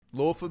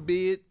Lord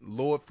forbid,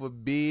 Lord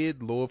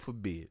forbid, Lord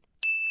forbid.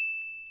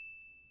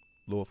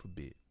 Lord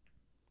forbid.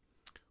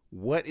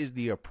 What is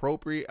the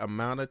appropriate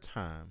amount of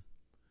time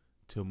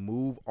to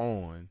move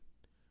on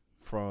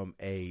from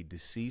a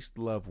deceased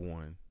loved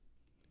one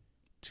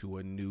to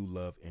a new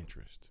love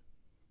interest?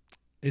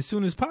 As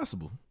soon as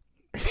possible.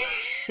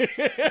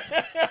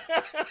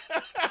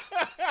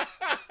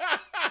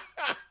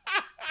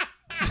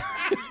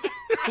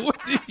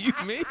 What do you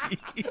mean?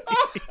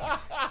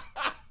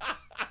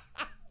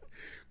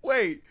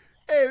 Wait,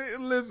 hey,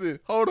 listen,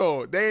 hold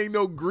on. There ain't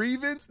no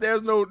grievance.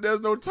 There's no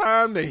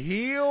time to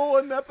heal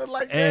or nothing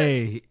like that.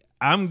 Hey,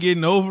 I'm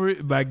getting over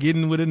it by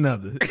getting with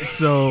another.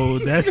 So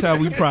that's how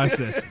we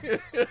process it.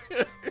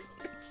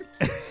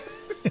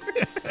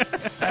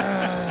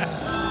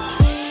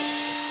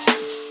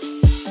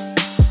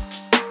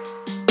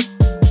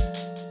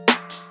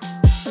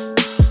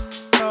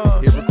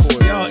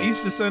 Y'all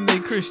Easter Sunday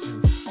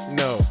Christians.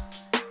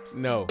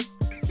 No.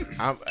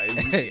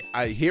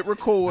 I hit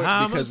record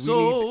because we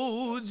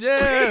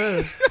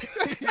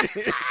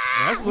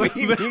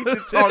need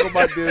to talk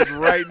about this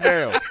right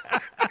now.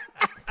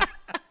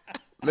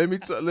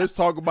 Let's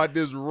talk about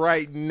this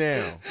right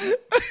now.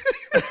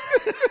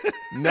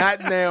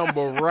 Not now,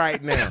 but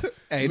right now.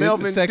 Hey,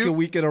 Melvin, this is the second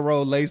week in a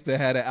row Lacey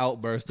had an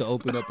outburst to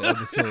open up the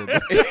episode.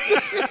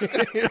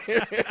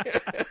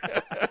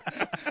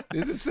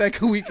 This is the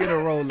second week in a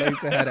row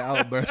Lacey had an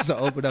outburst to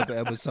open up an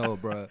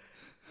episode, bro.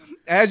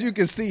 As you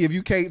can see, if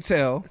you can't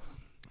tell,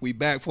 we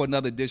back for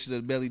another edition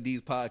of the Belly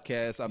D's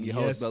podcast. I'm your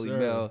host, Belly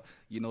Mel.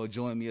 You know,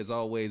 join me as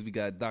always. We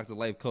got Dr.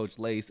 Life Coach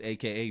Lace,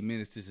 a.k.a.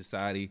 Minister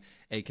Society,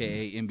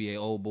 a.k.a. NBA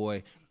Old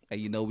Boy. And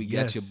you know, we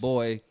got your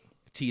boy,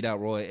 T.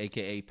 Roy,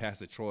 a.k.a.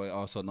 Pastor Troy,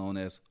 also known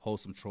as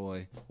Wholesome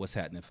Troy. What's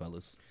happening,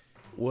 fellas?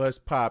 What's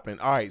popping?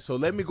 All right, so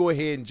let me go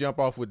ahead and jump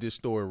off with this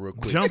story real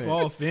quick. Jump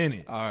off in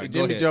it. All right,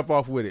 let me jump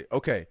off with it.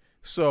 Okay,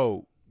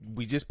 so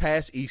we just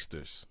passed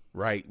Easter's,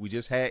 right? We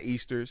just had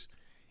Easter's.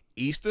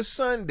 Easter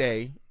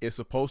Sunday is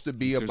supposed to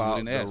be Easter's about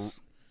with an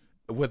S.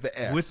 With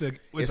the S. With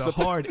a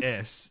hard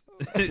S.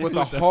 With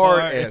a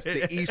hard S.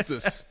 The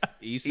Easter's.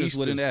 Easter's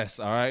with an S,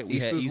 all right?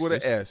 Easter's with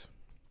an S.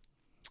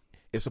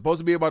 It's supposed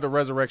to be about the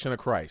resurrection of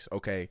Christ,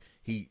 okay?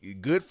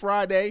 Good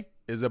Friday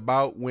is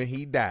about when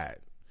he died.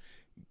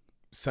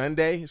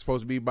 Sunday is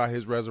supposed to be about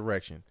his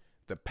resurrection.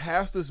 The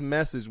pastor's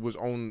message was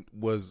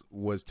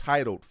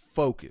titled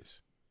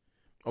Focus.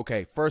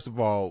 Okay, first of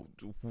all,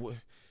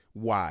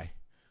 why?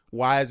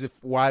 Why is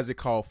it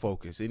called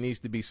Focus? It needs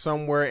to be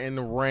somewhere in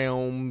the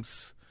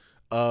realms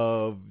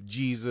of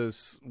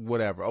Jesus,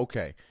 whatever.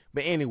 Okay.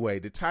 But anyway,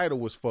 the title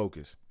was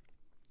Focus.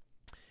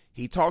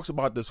 He talks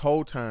about this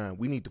whole time,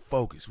 we need to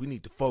focus, we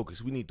need to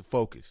focus, we need to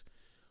focus.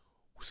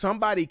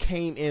 Somebody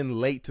came in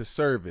late to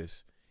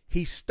service.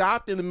 He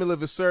stopped in the middle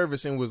of his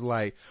service and was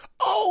like,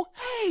 "Oh,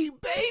 hey,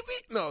 baby."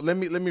 No, let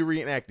me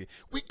reenact it.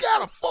 We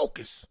gotta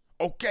focus.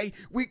 Okay,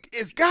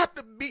 it's got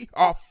to be,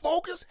 our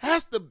focus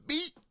has to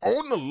be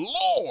on the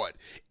Lord.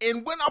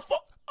 And when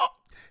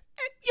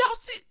y'all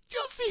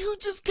see who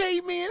just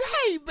came in?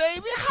 Hey,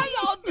 baby, how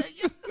y'all doing?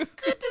 It's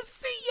good to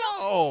see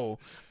y'all.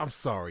 I'm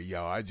sorry,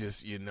 y'all. I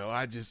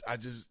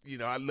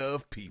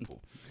love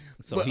people.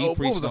 So but, he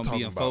preached on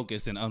being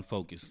focused and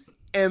unfocused.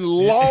 And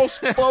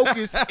lost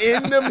focus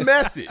in the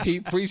message.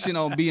 He preaching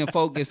on being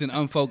focused and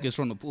unfocused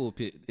from the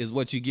pulpit is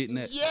what you're getting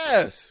at.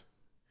 Yes.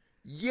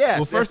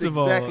 Well, first of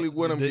exactly all,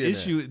 what I'm getting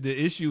at.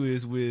 The issue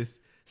is with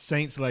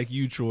saints like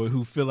you, Troy,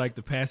 who feel like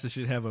the pastor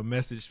should have a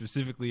message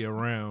specifically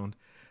around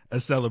a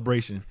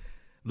celebration.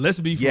 Let's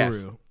be for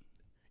real.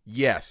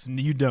 Yes.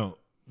 You don't.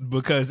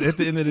 Because at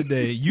the end of the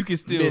day, you can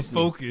still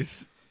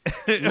focus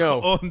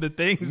on the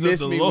things of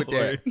the Lord.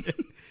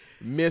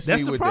 That's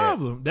the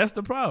problem. That's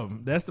the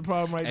problem. That's the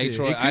problem right there. Hey,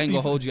 Troy, I ain't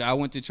going to hold you. I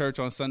went to church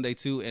on Sunday,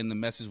 too, and the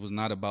message was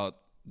not about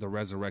the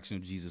resurrection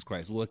of Jesus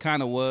Christ. Well, it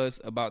kind of was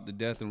about the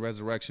death and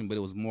resurrection, but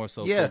it was more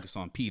so focused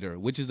on Peter,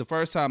 which is the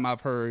first time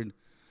I've heard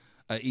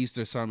an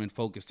Easter sermon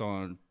focused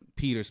on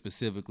Peter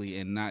specifically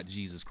and not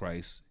Jesus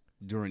Christ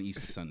during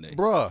Easter Sunday.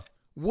 Bruh,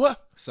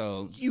 what?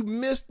 So you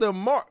missed the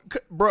mark,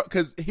 bruh,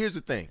 because here's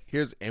the thing.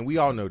 And we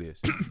all know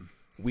this.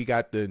 We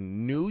got the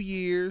New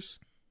Year's,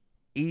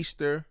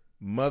 Easter,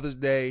 Mother's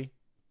Day,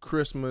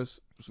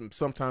 Christmas,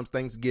 sometimes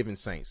Thanksgiving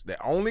saints that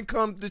only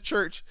come to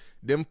church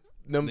them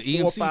the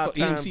 4 or 5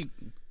 times.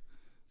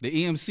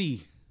 The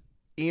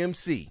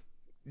EMC.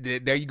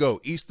 There you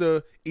go.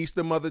 Easter,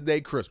 Mother's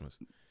Day, Christmas.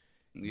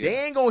 Yeah. They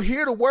ain't gonna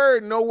hear the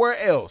word nowhere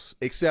else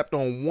except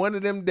on one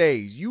of them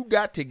days. You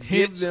got to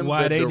give them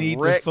the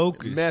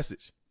direct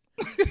message.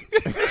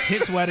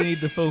 Hence why they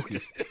need to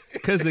focus.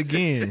 Because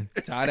again,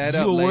 tie that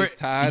up, Lace.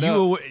 Tie it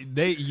up.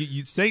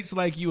 Saints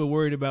like you are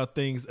worried about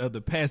things of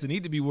the past. They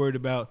need to be worried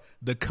about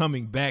the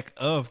coming back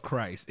of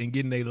Christ and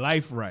getting their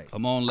life right.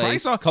 Come on,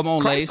 Lace.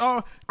 Lace.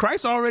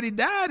 Christ already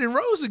died and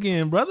rose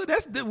again, brother.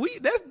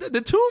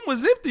 The tomb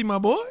was empty, my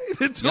boy.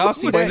 Y'all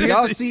see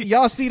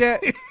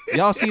that?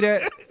 Y'all see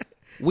that?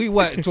 We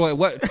what, Troy?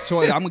 What,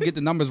 Troy? I'm gonna get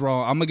the numbers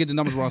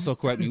wrong. So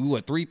correct me. We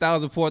what,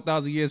 3,000,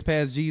 4,000 years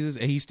past Jesus,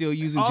 and he's still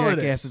using All of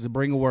that. jackasses to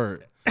bring a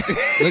word.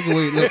 Look,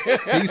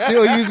 he's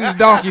still using the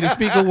donkey to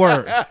speak a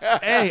word.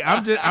 Hey,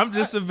 I'm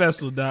just a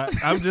vessel, Doc.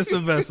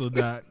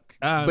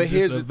 But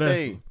here's the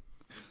thing: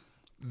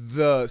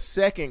 the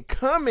second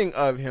coming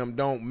of him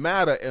don't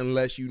matter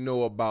unless you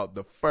know about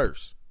the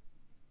first.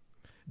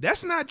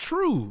 That's not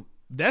true.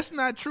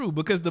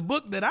 Because the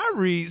book that I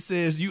read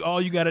says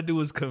all you got to do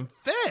is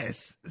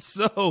confess.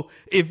 So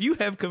if you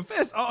have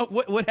confessed,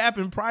 what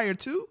happened prior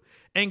to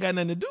ain't got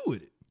nothing to do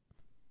with it.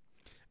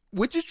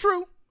 Which is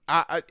true.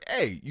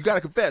 Hey, you got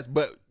to confess,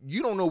 but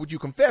you don't know what you're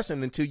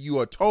confessing until you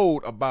are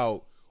told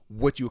about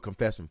what you're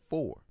confessing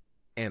for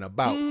and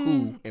about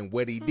who and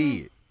what he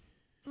did.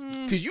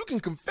 Because you can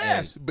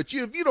confess, but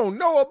if you don't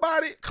know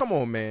about it, come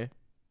on, man.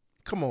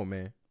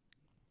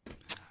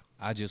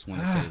 I just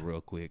want to say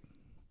real quick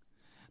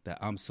that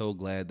I'm so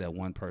glad that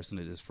one person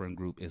of this friend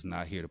group is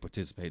not here to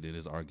participate in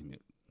this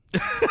argument.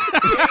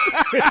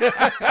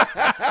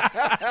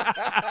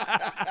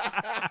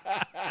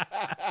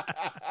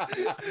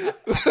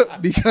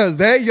 Because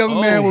that young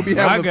man will be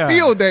having a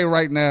field day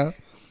right now.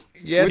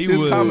 Yes, with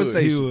this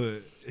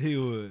conversation. He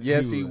would.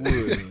 Yes, he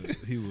would.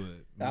 He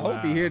would. I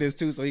hope he hear this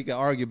too, so he can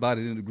argue about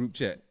it in the group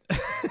chat.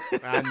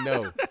 I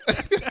know.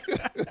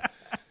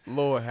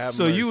 Lord have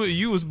so mercy.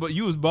 you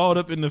was balled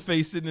up in the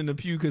face sitting in the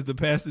pew because the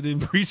pastor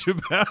didn't preach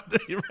about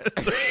the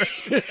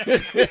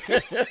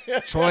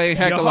resurrection. Troy ain't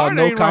heckle out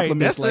no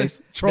compliments,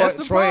 Lace. Troy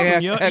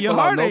ain't heckle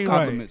out no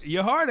compliments.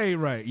 Your heart ain't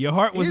right. Your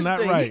heart was not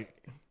right.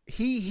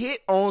 He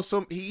hit on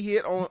some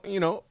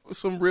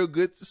some real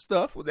good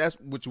stuff.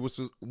 Which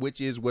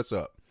is what's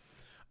up.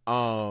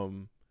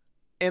 And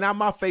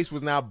my face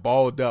was now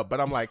balled up, but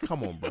I'm like,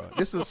 come on, bro.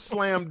 This is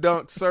slam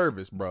dunk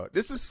service, bro.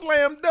 This is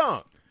slam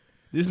dunk.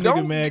 This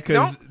nigga mad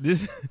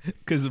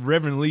because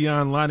Reverend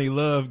Leon Lonnie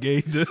Love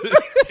gave the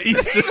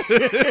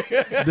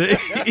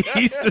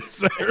Easter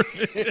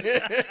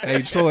service.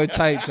 Hey, Troy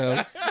tight,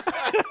 yo.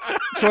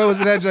 Troy was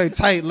in that joint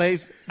tight,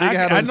 Lace. Nigga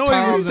had his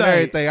towels and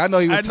everything. I know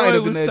he was tight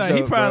up in that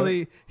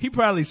joint. He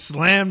probably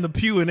slammed the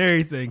pew and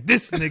everything.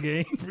 This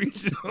nigga ain't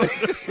preaching.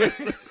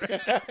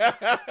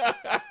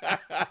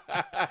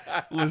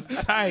 Was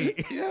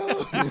tight.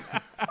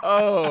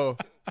 Oh.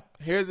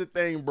 Here's the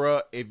thing,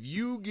 bro. If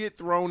you get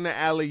thrown the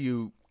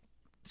alley-oop,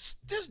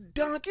 just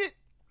dunk it.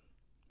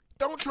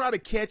 Don't try to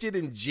catch it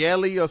in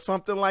jelly or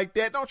something like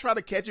that. Don't try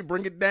to catch it,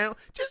 bring it down.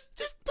 Just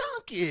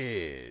dunk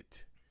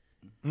it.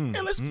 And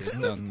let's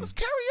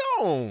carry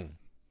on.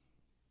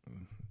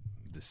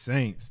 The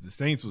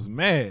Saints was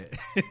mad.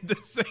 The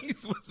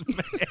Saints was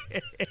mad.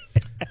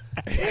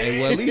 Hey,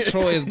 well, at least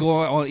Troy is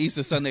going on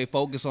Easter Sunday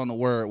focus on the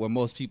word where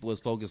most people is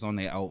focused on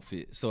their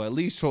outfit. So at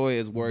least Troy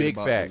is worried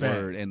about the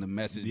word and the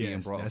message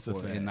being brought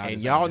forth.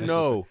 And y'all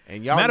know.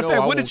 Matter of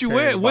fact, what did you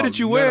wear? What did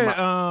you wear? That's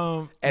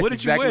what did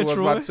exactly you wear, what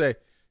I was Troy? about to say.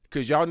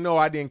 Because y'all know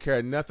I didn't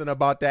care nothing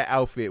about that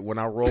outfit when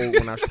I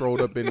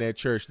strolled up in that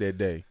church that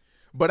day.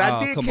 But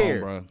I did care.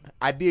 Bro.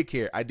 I did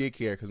care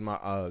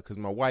because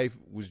my wife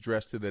was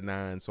dressed to the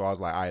nines. So I was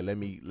like, all right, let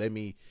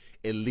me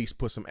at least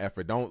put some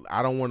effort.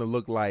 I don't want to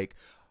look like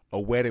a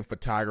wedding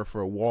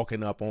photographer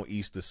walking up on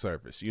Easter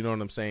service. You know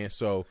what I'm saying?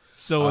 So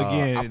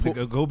again,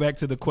 go back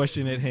to the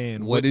question at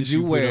hand. What did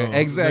you wear?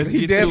 Exactly.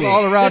 He danced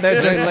all around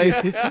that joint, Lace.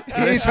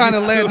 He ain't trying to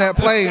land that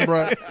plane,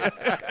 bro.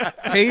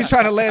 He ain't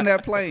trying to land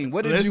that plane.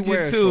 What did you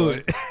wear? Let's get to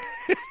it.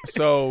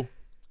 So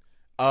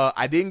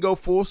I didn't go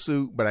full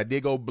suit, but I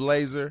did go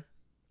blazer,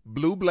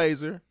 blue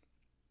blazer,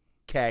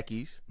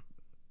 khakis,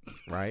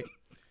 right?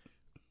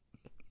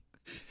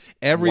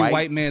 Every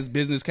white man's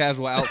business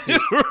casual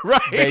outfit. Right.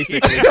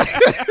 Basically.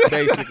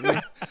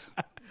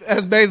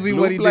 That's basically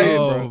what he did,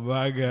 bro. Oh,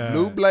 my God.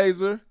 Blue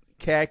blazer,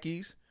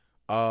 khakis,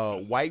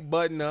 white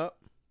button up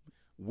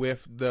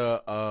with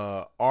the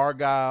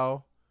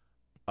Argyle,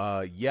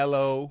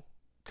 yellow,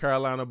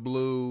 Carolina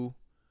blue,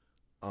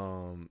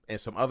 and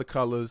some other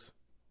colors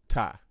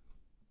tie.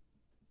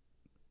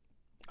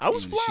 I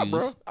was fly, shoes?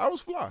 bro. I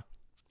was fly.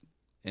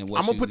 And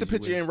I'm gonna put the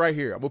picture in right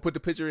here.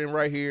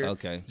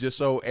 Okay. Just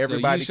so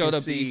everybody so you showed can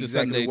up see Easter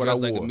exactly Sunday what I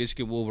dressed wore. like a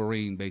Michigan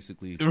Wolverine,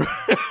 basically.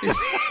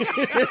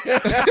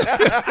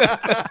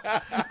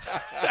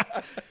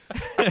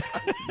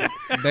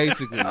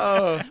 Basically.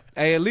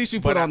 Hey, at least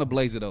you put on the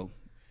blazer though.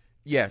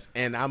 Yes,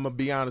 and I'm gonna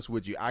be honest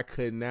with you. I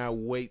could not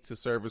wait till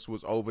service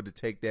was over to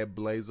take that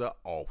blazer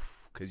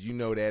off, because you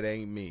know that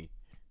ain't me.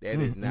 That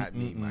is not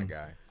me, my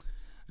guy.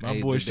 My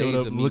Hey, boy the showed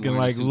days up of me looking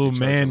wearing a like suit to little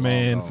church are long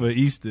man gone. for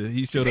Easter.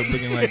 He showed up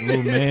looking like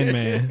little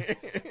man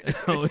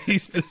on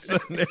Easter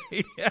Sunday.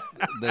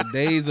 The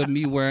days of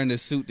me wearing the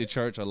suit to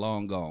church are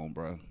long gone,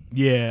 bro.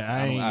 Yeah,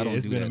 I don't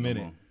it's do been that a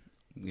minute. No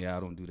more. Yeah, I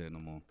don't do that no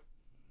more.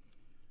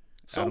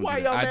 So why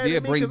y'all mad I at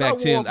did me? bring 'Cause back I wore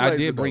a Tim's. I blazer,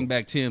 did bring though.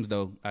 back Tim's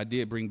though. I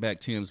did bring back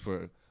Tim's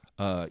for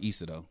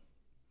Easter though.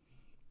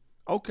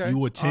 Okay, You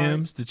wore all right.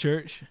 Tim's to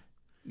church?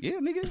 Yeah,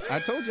 nigga. I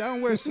told you I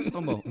don't wear suits no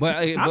more. But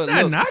I'm but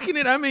not look, knocking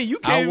it. I mean, you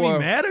I can't be wore-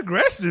 mad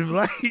aggressive.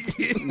 Like,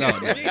 No,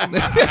 no.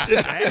 I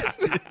just asked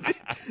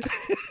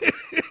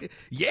it.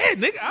 Yeah,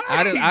 nigga.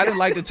 I didn't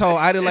like the tone.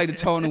 I didn't like the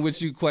tone in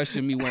which you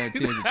questioned me wearing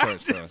Tim's in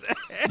church, bro.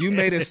 You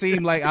made it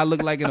seem like I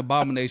look like an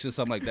abomination or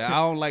something like that. I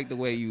don't like the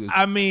way you.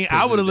 I mean,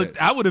 I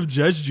would have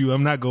judged you.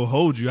 I'm not gonna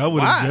hold you. I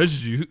would have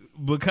judged you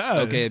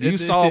because okay, if you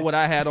saw what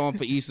I had on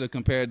for Easter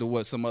compared to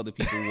what some other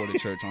people wore to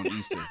church on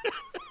Easter,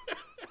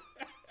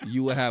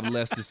 you would have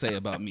less to say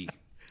about me.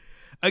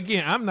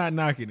 Again, I'm not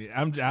knocking it.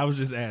 I was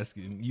just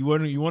asking. You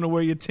want to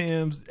wear your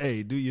Timbs?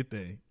 Hey, do your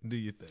thing. Do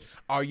your thing.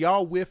 Are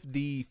y'all with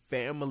the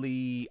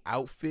family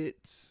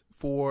outfits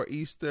for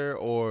Easter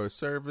or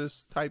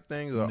service type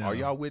things? Or No. are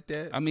y'all with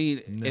that? I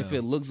mean, No. if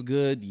it looks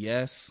good,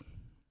 yes.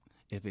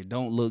 If it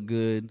don't look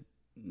good,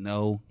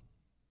 no.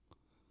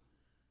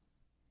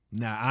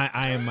 Nah,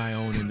 I am my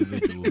own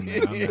individual. No,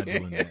 I'm not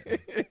doing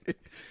that.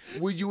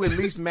 Would you at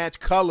least match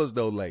colors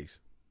though,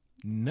 Lace?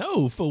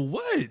 No, for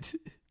what?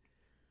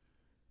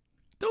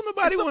 Don't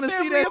nobody It's want a to see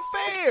family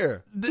that.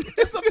 affair.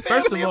 It's a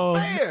family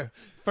affair.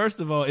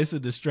 First of all, it's a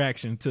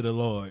distraction to the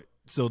Lord.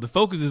 So the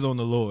focus is on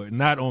the Lord,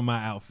 not on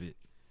my outfit.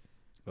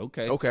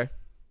 Okay. Okay.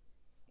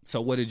 So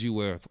what did you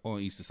wear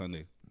on Easter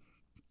Sunday?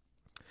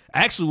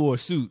 I actually wore a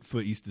suit for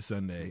Easter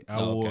Sunday. I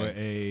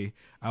okay.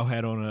 I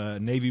had on a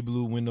navy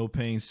blue window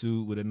pane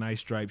suit with a nice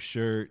striped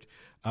shirt,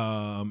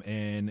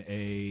 and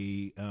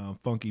a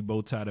funky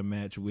bow tie to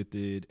match with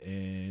it,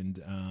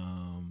 and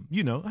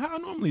you know how I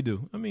normally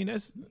do. I mean,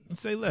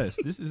 say less.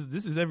 This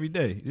is every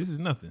day. This is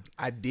nothing.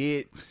 I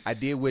did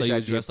wish So you I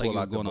was dressed did like pull you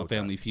was out the going bow on tie.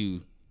 Family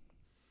Feud.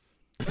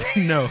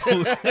 No.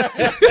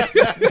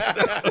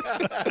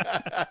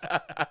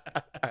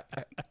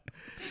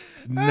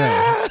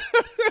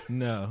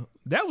 No.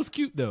 That was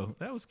cute though.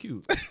 That was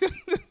cute.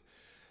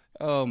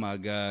 Oh my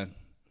God,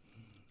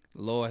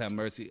 Lord have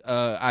mercy.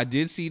 I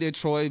did see that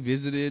Troy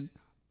visited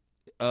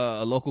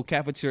a local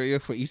cafeteria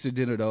for Easter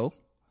dinner though.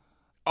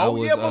 Oh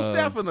was, yeah, most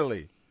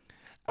definitely.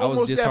 I was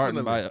Most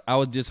disheartened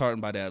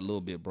definitely. by that a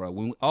little bit, bro.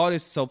 When all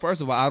this, so first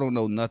of all, I don't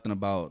know nothing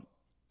about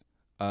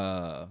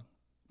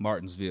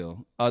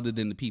Martinsville other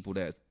than the people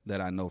that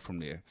I know from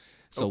there.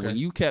 So Okay. when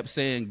you kept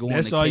saying going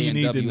That's to all you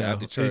need to K&W know.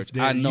 after church, Is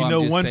that I know you I'm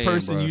know just one saying,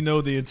 person, bro. you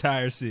know the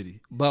entire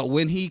city. But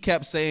when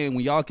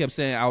y'all kept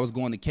saying I was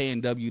going to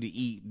K&W to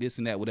eat this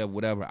and that,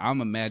 whatever,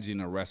 I'm imagining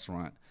a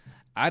restaurant.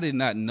 I did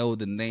not know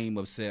the name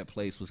of said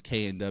place was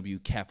K&W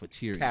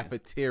Cafeteria.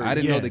 Cafeteria. I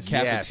didn't know the Yes.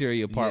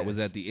 cafeteria Yes. part was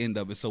Yes. at the end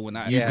of it. So when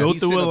I Yeah. Go he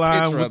through sent a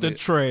line picture with of the it.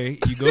 tray.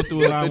 You go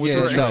through a line with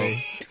Yeah, the no.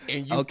 tray.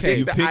 And you Okay.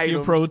 You pick pick the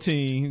your items.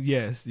 protein.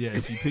 Yes. You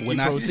pick When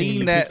your I protein. seen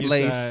you that pick your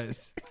lace-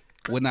 size.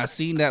 When I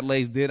seen that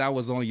lace, then I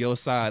was on your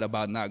side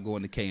about not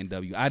going to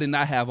K&W. I did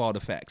not have all the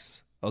facts.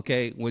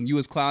 Okay, when you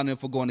was clowning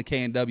for going to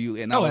K&W,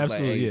 and I Oh, was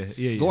absolutely, like,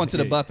 yeah, going to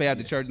the buffet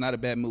after yeah. church, not a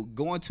bad move.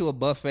 Going to a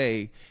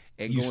buffet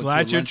and You going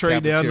slide to a your lunch tray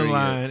down the cafeteria-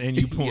 line and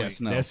you point. Yes,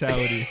 no. That's how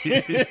it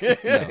is.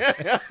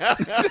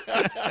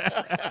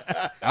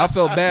 I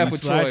felt bad You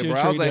for slide Troy, your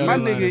bro. I was tray like, down my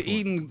the line nigga and point.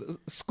 eating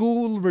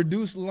school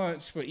reduced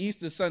lunch for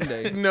Easter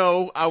Sunday.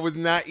 No, I was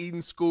not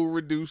eating school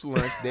reduced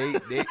lunch. They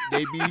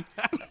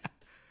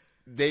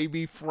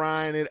be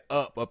frying it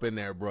up in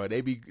there, bro.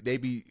 They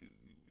be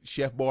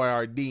Chef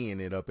Boyardee in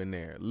it up in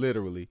there,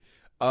 literally.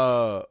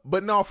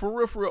 But no,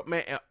 for real,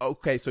 man.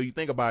 Okay, so you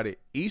think about it.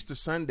 Easter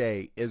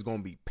Sunday is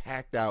gonna be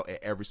packed out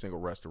at every single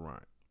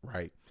restaurant,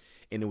 right?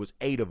 And it was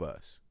 8 of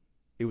us.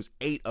 It was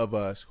 8 of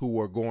us who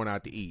were going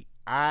out to eat.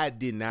 I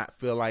did not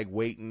feel like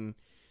waiting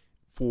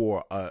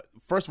for.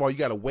 First of all, you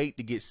got to wait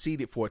to get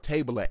seated for a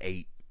table of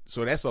 8,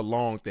 so that's a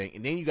long thing.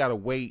 And then you got to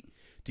wait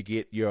to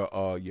get your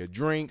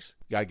drinks.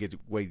 You got to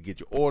wait to get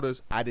your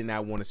orders. I did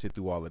not want to sit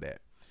through all of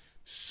that.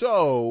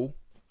 So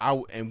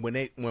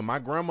when my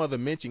grandmother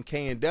mentioned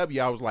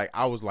K&W, I was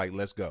like,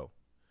 let's go.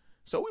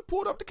 So we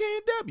pulled up to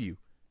K&W.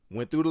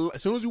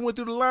 As soon as we went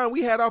through the line,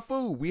 we had our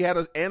food. We had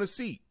and a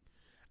seat.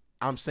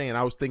 I'm saying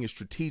I was thinking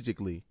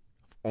strategically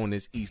on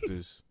these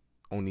Easters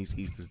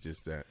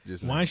just now.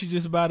 Why don't you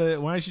just buy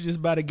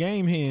the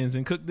game hens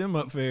and cook them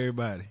up for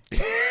everybody?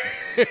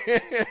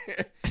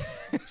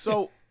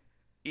 So,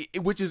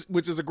 which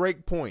is a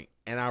great point,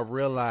 and I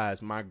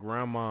realized my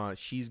grandma,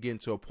 she's getting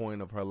to a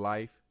point of her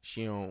life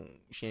she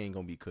ain't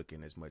gonna be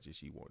cooking as much as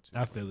she wants to.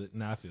 I feel it.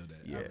 No, I feel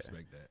that. Yeah. I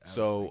respect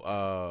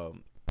that.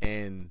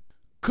 And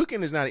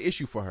cooking is not an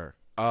issue for her,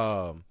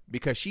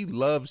 because she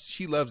loves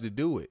to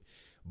do it.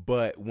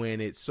 But when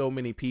it's so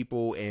many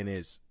people and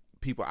it's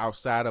people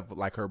outside of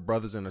like her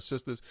brothers and her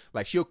sisters,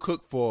 like she'll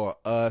cook for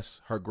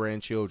us, her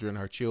grandchildren,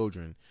 her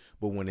children.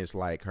 But when it's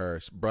like her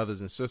brothers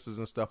and sisters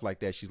and stuff like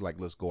that, she's like,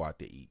 let's go out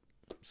to eat.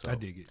 So I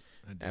dig it.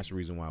 that's the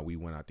reason why we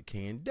went out to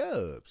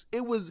K&Dubs.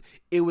 It was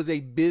a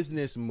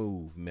business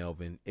move,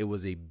 Melvin. It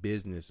was a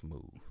business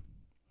move.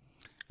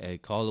 Hey,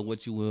 call it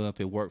what you will. If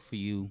it worked for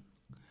you,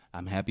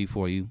 I'm happy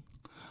for you.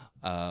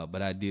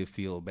 But I did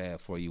feel bad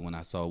for you when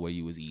I saw where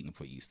you was eating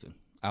for Easter.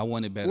 I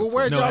wanted better. Well, for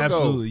where'd you. No, y'all go?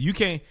 absolutely. You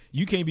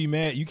can't be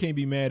mad. You can't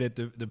be mad at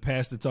the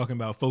pastor talking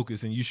about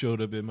focus, and you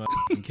showed up at my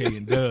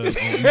K&Dubs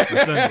on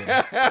Easter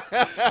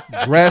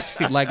Sunday.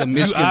 Dressed like a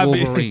Michigan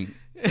obvi- Wolverine.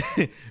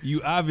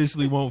 You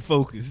obviously won't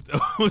focus,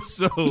 though,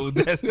 so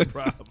that's the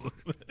problem.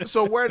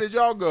 So where did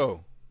y'all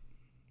go?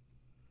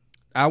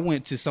 I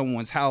went to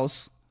someone's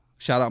house.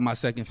 Shout out my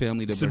second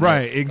family, the Burnett's,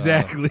 Right,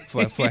 exactly.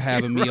 for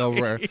having me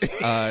over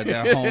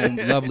their home,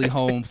 lovely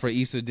home for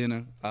Easter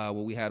dinner, where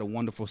we had a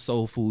wonderful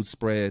soul food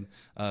spread,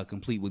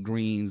 complete with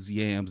greens,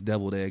 yams,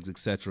 deviled eggs,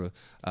 etc.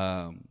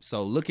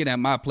 So looking at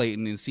my plate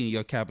and then seeing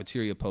your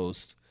cafeteria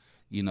post,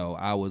 you know,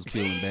 I was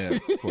feeling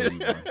bad for you,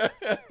 bro.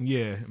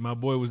 Yeah, my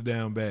boy was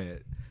down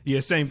bad.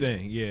 Yeah, same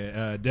thing.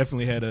 Yeah,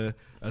 definitely had a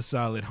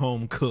solid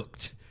home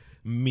cooked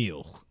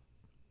meal.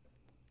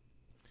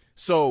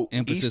 So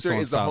Emphasis Easter on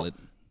is solid.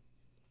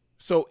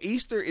 So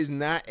Easter is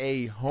not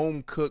a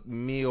home cooked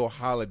meal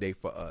holiday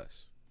for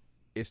us.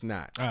 It's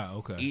not. Ah,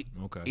 okay.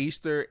 Okay.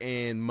 Easter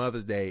and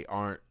Mother's Day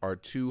are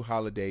two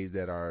holidays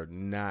that are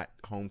not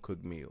home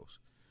cooked meals,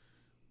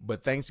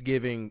 but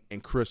Thanksgiving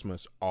and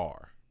Christmas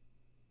are.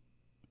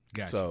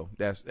 Gotcha. So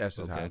that's just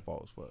how Okay. it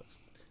falls for us.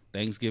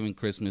 Thanksgiving,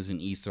 Christmas,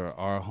 and Easter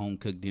are home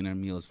cooked dinner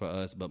meals for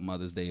us, but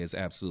Mother's Day is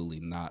absolutely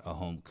not a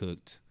home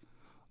cooked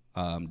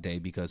day,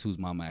 because who's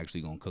mama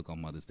actually gonna cook on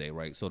Mother's Day,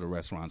 right? So the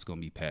restaurant's gonna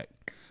be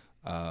packed,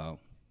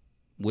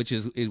 which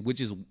is I ain't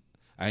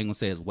gonna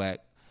say it's whack,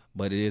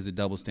 but it is a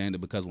double standard,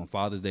 because when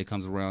Father's Day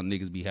comes around,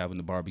 niggas be having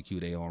to barbecue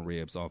their own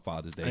ribs on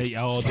Father's Day. Hey,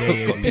 all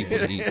day, For every people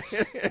to eat.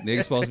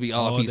 Niggas supposed to be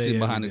All off. He's day, sitting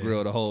behind the every day.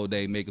 grill the whole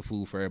day making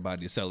food for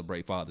everybody to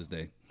celebrate Father's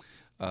Day.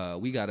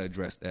 We gotta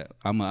address that.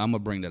 I'm gonna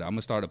bring that up. I'm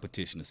gonna start a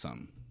petition or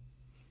something.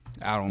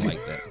 I don't like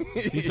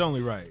that. He's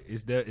only right.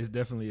 It's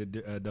definitely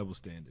a double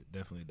standard.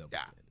 Definitely a double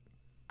standard.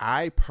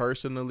 I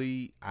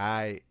personally,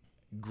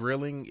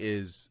 grilling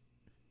is,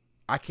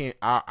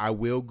 I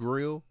will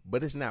grill,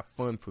 but it's not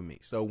fun for me.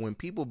 So when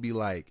people be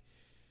like,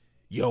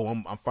 yo,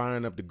 I'm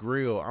firing up the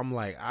grill, I'm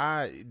like,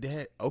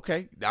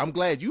 okay, I'm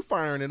glad you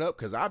firing it up,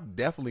 because I'm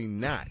definitely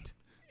not,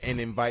 and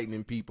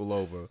inviting people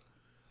over,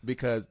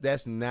 because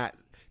that's not,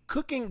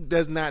 cooking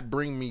does not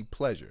bring me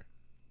pleasure.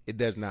 It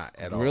does not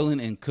at all. Grilling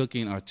and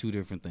cooking are two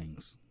different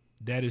things.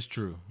 That is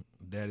true.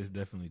 That is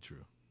definitely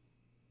true.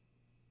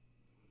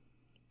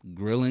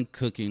 Grilling,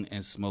 cooking,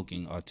 and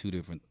smoking are three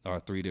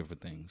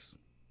different things.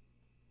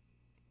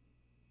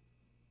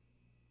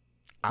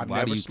 I've Why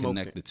never do you smoked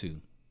connect the two?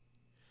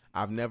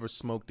 I've never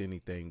smoked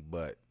anything,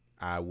 but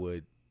I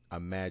would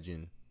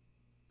imagine,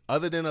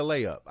 other than a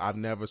layup, I've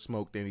never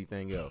smoked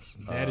anything else.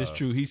 That is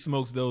true. He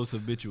smokes those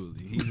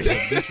habitually. He's a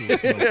habitual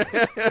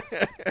smoker.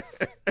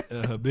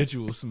 A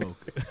habitual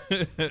smoker.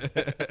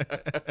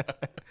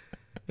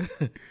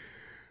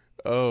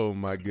 Oh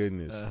my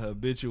goodness. A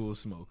habitual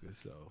smoker.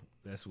 So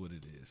that's what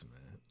it is,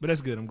 man. But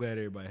that's good. I'm glad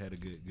everybody had a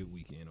good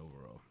weekend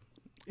overall.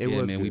 It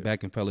was man. good. We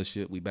back in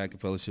fellowship.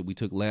 We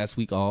took last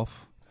week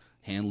off,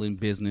 handling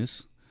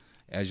business.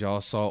 As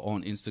y'all saw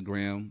on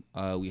Instagram,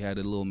 we had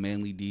a little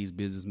Manly D's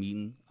business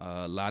meeting.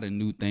 A lot of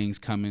new things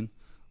coming.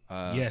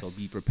 Yes. So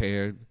be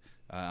prepared.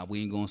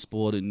 We ain't gonna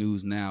spoil the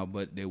news now,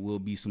 but there will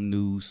be some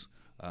news.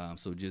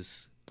 So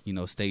just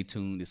stay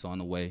tuned. It's on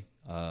the way.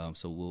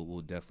 So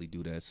we'll definitely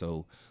do that.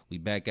 So we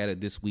back at it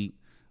this week,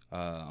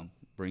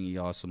 bringing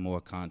y'all some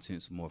more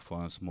content, some more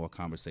fun, some more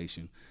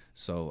conversation.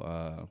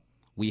 So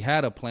we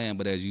had a plan,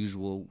 but as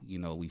usual,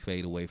 we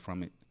fade away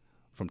from it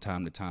from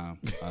time to time.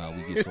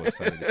 We get so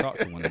excited to talk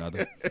to one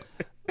another.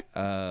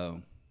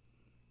 So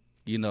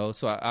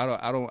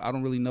I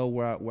don't really know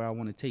where I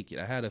want to take it.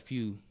 I had a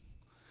few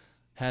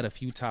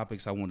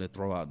topics I wanted to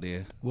throw out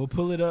there. Well,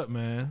 pull it up,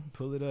 man.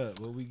 Pull it up.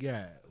 What we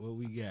got?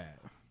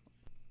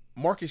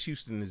 Marcus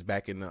Houston is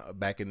back in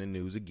the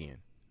news again.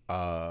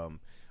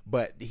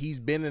 But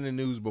he's been in the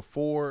news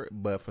before,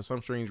 but for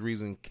some strange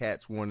reason,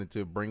 Cats wanted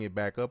to bring it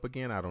back up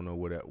again. I don't know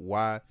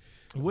why.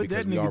 What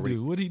Because that nigga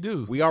do? What'd he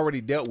do? We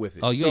already dealt with it.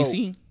 Oh, you ain't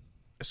seen?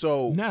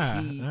 So Nah,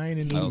 I ain't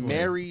in the news.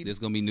 married. This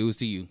gonna be news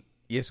to you.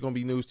 Yeah, it's gonna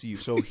be news to you.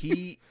 So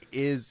he's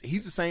the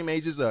same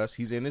age as us.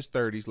 He's in his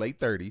 30s, late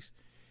 30s,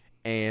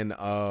 and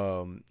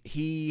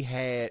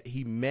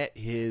he met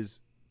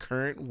his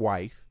current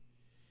wife.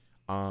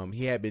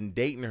 He had been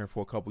dating her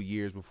for a couple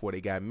years before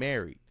they got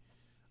married.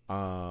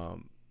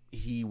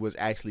 He was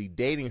actually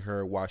dating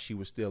her while she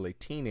was still a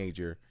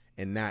teenager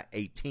and not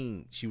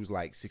 18. She was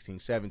like 16,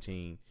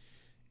 17,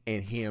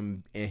 and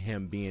him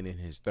being in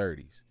his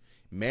 30s.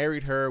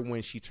 Married her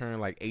when she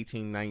turned like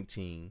 18,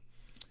 19.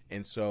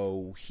 And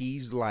so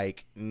he's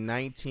like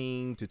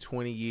 19 to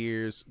 20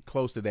 years,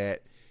 close to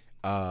that,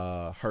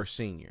 her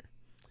senior.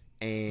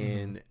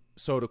 And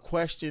so the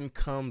question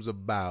comes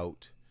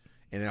about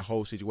in that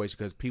whole situation,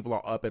 because people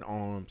are up in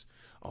arms.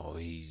 Oh,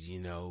 he's,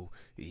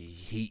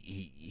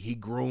 he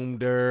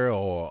groomed her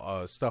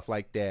or stuff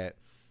like that.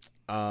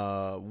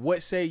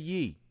 What say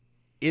ye?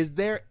 Is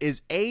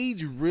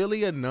age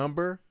really a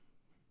number?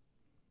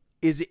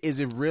 Is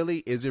it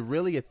really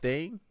a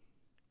thing?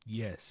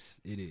 Yes,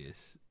 it is.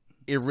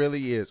 It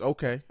really is.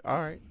 Okay. All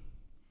right.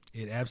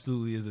 It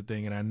absolutely is a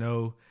thing, and I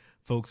know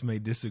folks may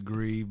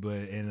disagree, and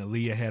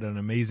Aaliyah had an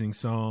amazing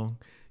song.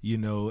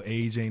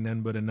 Age ain't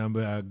nothing but a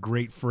number. A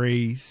great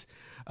phrase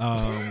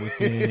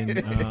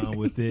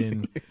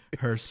within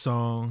her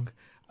song.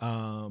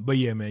 But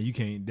yeah, man, you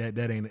can't.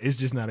 That ain't. It's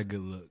just not a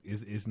good look.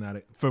 It's not.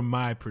 From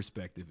my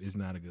perspective, it's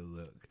not a good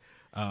look.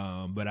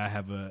 But I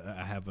have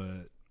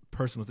a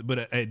personal thing.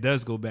 But it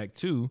does go back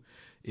to,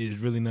 is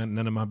really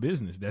none of my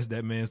business. That's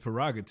that man's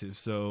prerogative.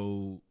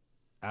 So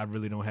I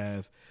really don't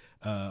have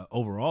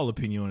overall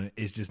opinion on it.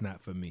 It's just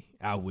not for me.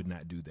 I would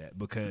not do that,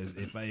 because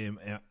if I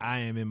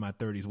am in my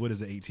 30s, what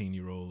is an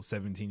 18-year-old,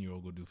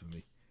 17-year-old gonna do for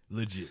me?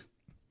 Legit.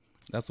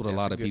 That's what a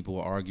lot of people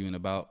are arguing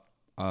about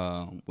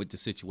with the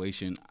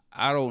situation.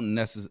 I don't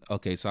necessarily.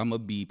 Okay, so I'm gonna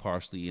be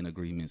partially in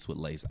agreements with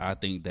Lace. I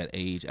think that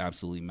age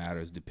absolutely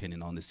matters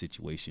depending on the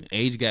situation.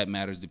 Age gap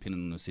matters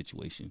depending on the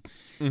situation.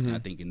 And I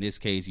think in this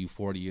case, you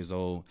 40 years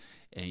old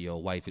and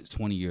your wife is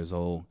 20 years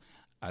old.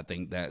 I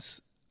think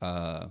that's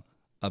a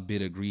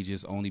bit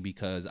egregious, only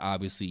because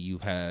obviously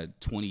you've had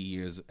 20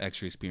 years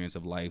extra experience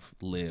of life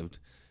lived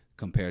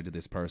compared to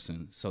this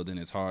person. So then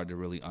it's hard to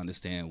really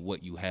understand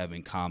what you have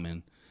in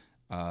common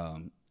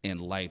in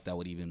life that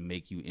would even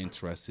make you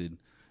interested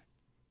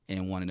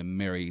in wanting to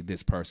marry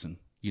this person,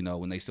 you know,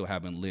 when they still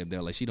haven't lived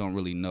there. Like, she don't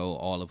really know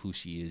all of who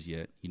she is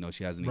yet. You know,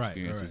 she hasn't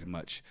experienced as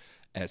much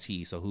as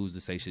he. So who's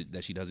to say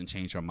that she doesn't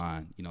change her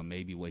mind? You know,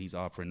 maybe what he's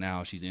offering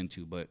now she's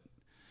into, but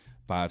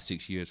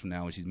 5-6 years from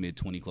now when she's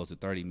mid-20, close to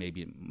 30,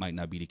 maybe it might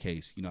not be the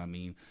case. You know what I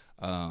mean?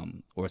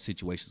 Or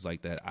situations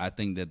like that. I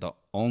think that the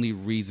only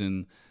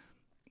reason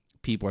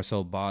people are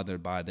so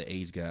bothered by the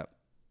age gap,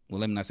 well,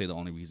 let me not say the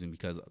only reason,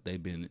 because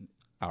they've been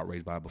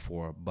outraged by it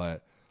before,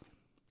 but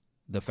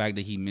the fact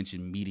that he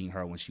mentioned meeting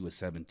her when she was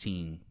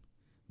 17,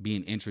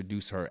 being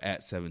introduced to her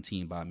at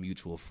 17 by a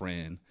mutual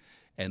friend,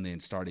 and then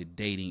started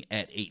dating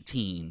at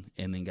 18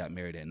 and then got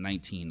married at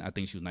 19. I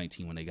think she was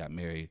 19 when they got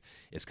married.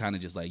 It's kind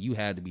of just like, you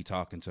had to be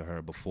talking to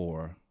her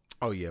before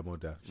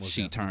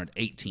she turned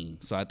 18.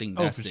 So I think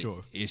that's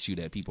the issue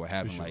that people are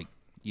having. Like,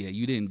 yeah,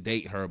 you didn't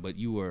date her, but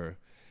you were,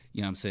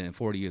 you know what I'm saying,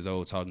 40 years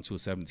old talking to a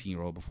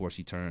 17-year-old before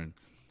she turned,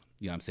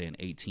 you know what I'm saying,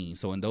 18.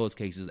 So in those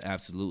cases,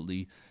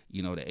 absolutely,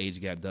 you know, the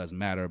age gap does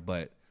matter.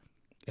 But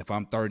if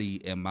I'm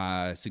 30 and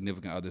my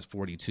significant other's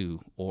 42,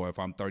 or if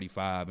I'm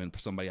 35 and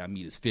somebody I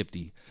meet is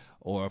 50,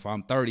 or if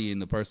I'm 30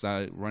 and the person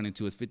I run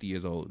into is 50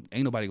 years old,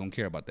 ain't nobody gonna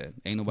care about that.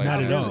 Ain't nobody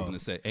gonna have nothing to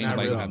say. Ain't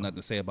nobody gonna have nothing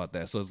to say about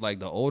that. So it's like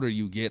the older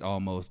you get,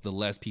 almost, the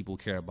less people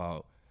care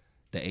about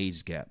the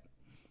age gap.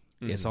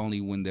 It's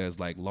only when there's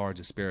like large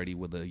disparity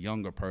with a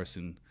younger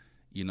person,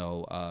 you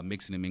know,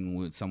 mixing and mingling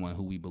with someone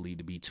who we believe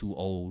to be too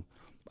old,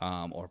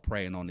 or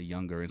preying on the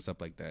younger and stuff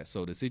like that.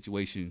 So the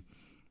situation,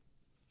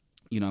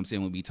 you know what I'm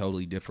saying, would be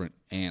totally different.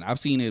 And I've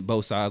seen it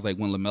both sides. Like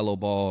when LaMelo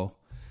Ball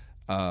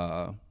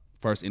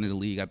first entered the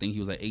league, I think he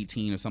was like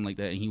 18 or something like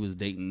that, and he was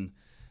dating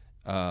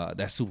that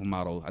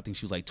supermodel. I think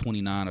she was like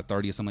 29 or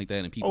 30 or something like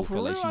that, and people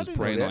felt like she was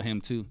preying on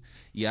him too.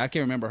 Yeah, I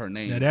can't remember her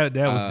name. Yeah,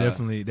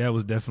 that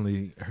was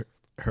definitely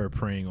her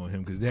preying on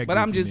him, because that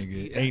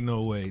nigga, ain't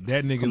no way.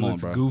 That nigga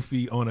looks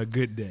goofy on a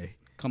good day.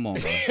 Come on,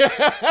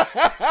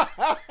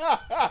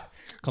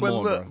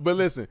 bro. But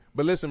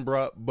listen,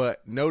 bro.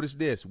 But notice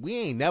this: we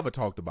ain't never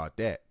talked about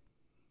that.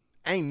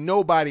 Ain't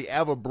nobody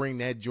ever bring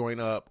that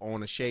joint up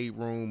on a shade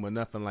room or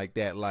nothing like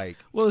that. Like,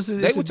 well,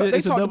 they talked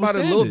about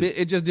it a little bit.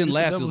 It just didn't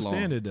last as long.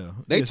 Standard, though.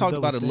 They talked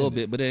about it a little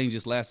bit, but it ain't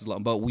just last as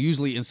long. But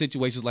usually in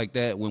situations like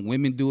that, when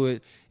women do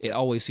it, it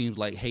always seems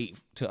like hate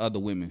to other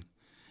women,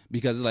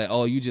 because it's like,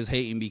 oh, you just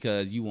hating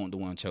because you weren't the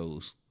one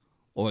chose,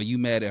 or you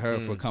mad at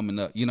her for coming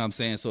up. You know what I'm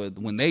saying? So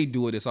when they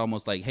do it, it's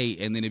almost like hate.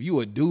 And then if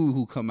you a dude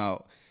who come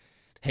out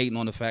hating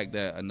on the fact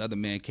that another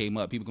man came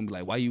up, people can be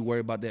like, why you worry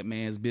about that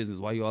man's business?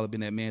 Why you all up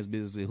in that man's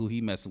business and who he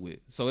messing with?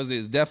 So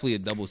it's definitely a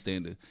double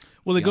standard.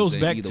 Well, it goes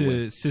back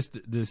to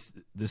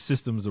the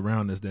systems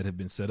around us that have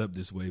been set up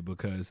this way,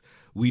 because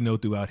we know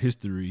throughout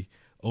history,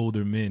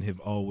 older men have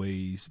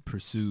always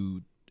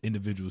pursued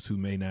individuals who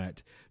may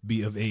not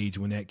be of age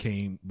when that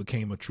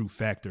became a true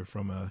factor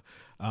from a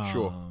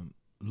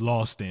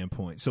law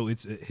standpoint. So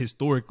it's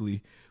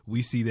historically,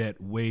 we see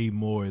that way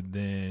more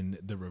than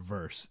the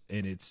reverse,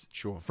 and it's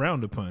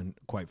frowned upon,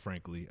 quite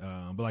frankly.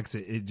 But like I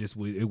said,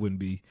 it wouldn't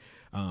be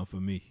for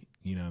me.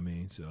 You know what I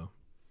mean? So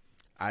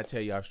I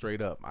tell y'all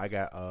straight up, I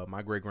got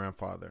my great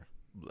grandfather.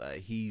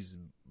 He's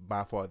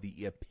by far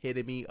the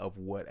epitome of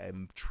what a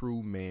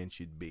true man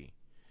should be.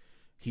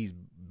 He's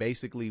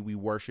basically, we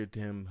worshipped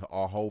him.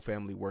 Our whole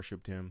family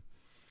worshipped him.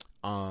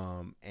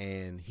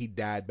 And he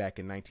died back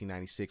in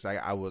 1996.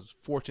 I was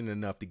fortunate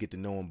enough to get to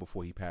know him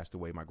before he passed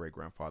away, my great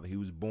grandfather. He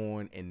was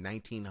born in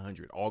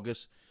 1900,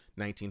 August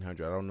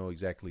 1900. I don't know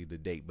exactly the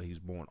date, but he was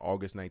born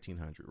August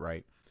 1900,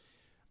 right?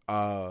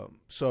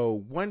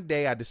 So one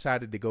day I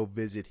decided to go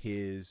visit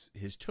his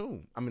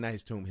tomb. I mean, not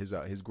his tomb,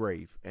 his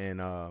grave.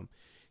 And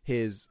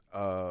his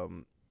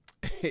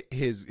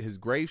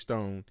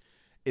gravestone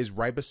is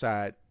right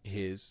beside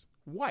his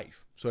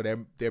wife. So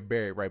they're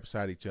buried right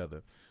beside each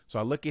other. So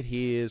I look at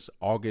his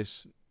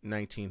August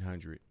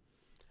 1900.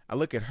 I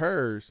look at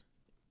hers.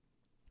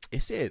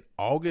 It said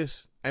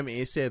August. I mean,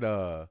 it said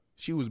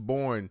she was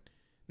born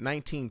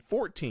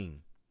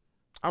 1914.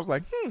 I was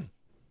like,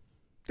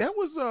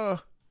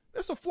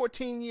 that's a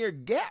 14-year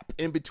gap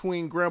in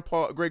between great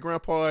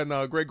grandpa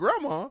and great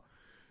grandma.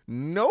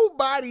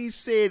 Nobody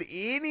said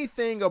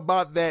anything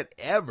about that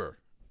ever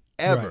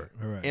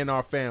right. in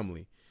our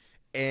family.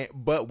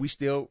 But we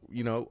still,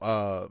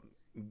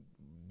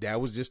 that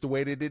was just the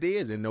way that it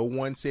is, and no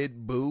one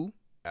said boo.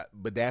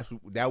 But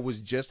that was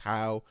just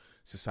how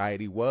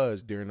society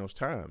was during those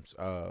times.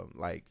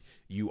 Like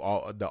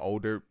the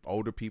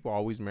older people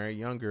always marry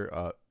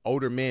younger.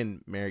 Older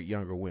men married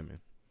younger women.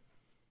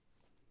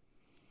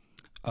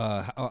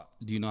 Do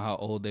you know how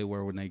old they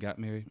were when they got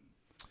married?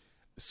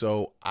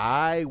 So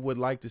I would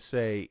like to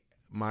say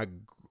my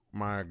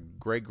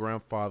great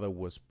grandfather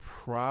was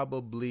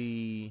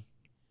probably,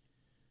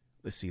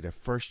 let's see, their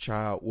first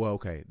child. Well,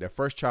 okay, their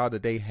first child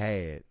that they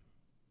had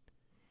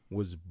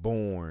was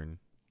born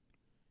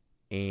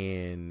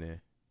in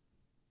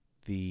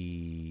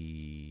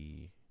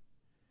the.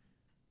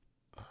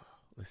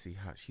 Let's see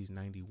how she's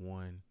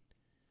 91,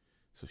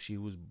 so she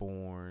was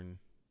born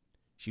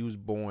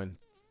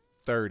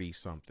 30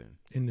 something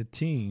in the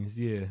teens.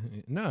 Yeah,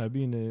 no, it'd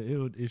be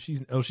if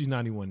she's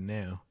 91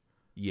 now.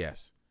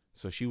 Yes,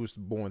 so she was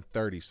born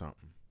 30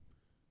 something.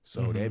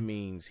 So that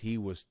means he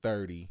was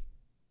 30.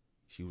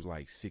 She was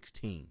like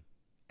 16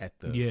 at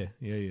the. Yeah.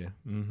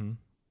 Mm-hmm.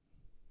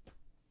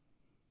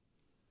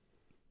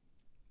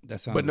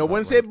 But no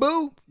one said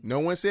boo. No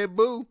one said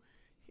boo.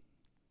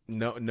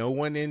 No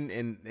one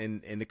in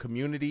the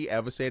community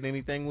ever said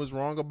anything was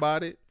wrong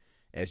about it.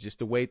 That's just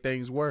the way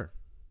things were.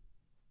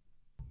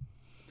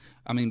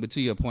 I mean, but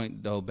to your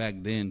point though, back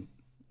then,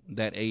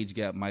 that age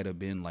gap might have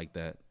been like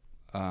that,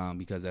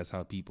 because that's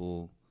how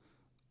people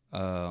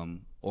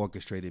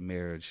orchestrated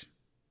marriage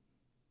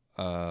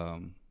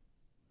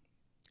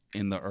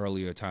in the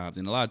earlier times.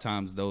 And a lot of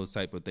times, those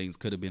type of things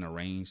could have been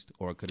arranged,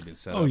 or it could have been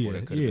set up, or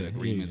there could have been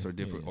agreements,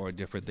 or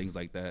different things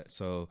like that.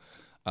 So,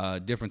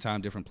 different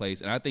time, different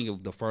place. And I think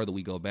if the further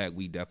we go back,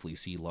 we definitely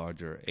see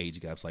larger age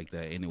gaps like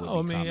that, and it would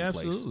be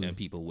commonplace, absolutely. and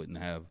people wouldn't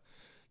have,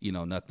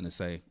 nothing to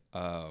say.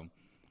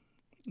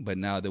 But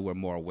now that we're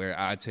more aware,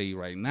 I tell you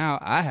right now,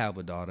 I have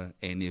a daughter,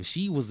 and if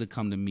she was to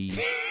come to me,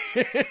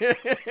 you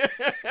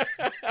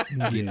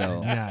already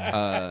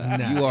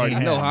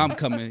know how I'm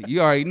coming.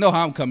 You already know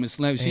how I'm coming,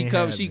 Slim.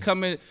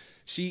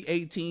 She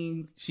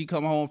 18. She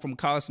come home from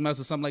college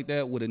semester, something like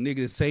that, with a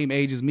nigga the same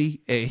age as me,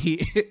 and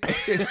he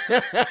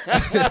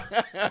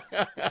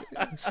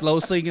slow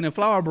singing and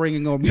flower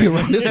bringing on me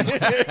around this.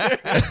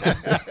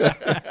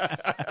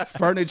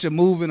 Furniture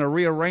moving, a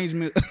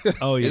rearrangement.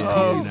 Oh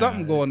yeah,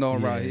 something going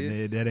on right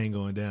here. That ain't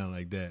going down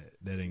like that.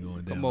 That ain't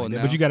going down. Come on like that.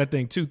 now. But you got to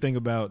think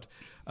about,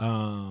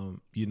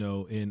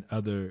 in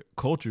other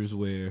cultures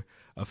where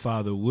a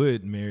father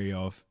would marry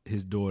off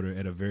his daughter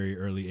at a very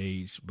early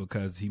age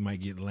because he might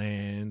get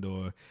land,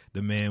 or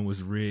the man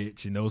was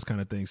rich, and those kind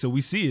of things. So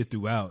we see it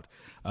throughout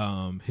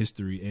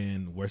history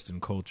and Western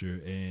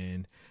culture,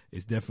 and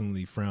it's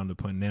definitely frowned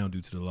upon now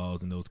due to the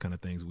laws and those kind of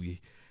things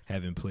we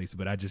have in place.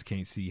 But I just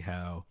can't see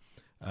how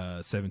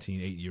 17,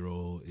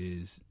 8-year-old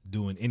is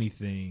doing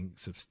anything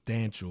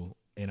substantial,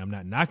 and I'm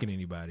not knocking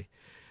anybody,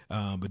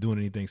 but doing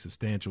anything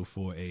substantial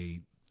for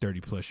a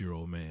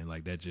 30-plus-year-old man.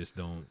 Like, that just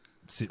don't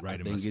sit right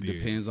in my spirit. I think it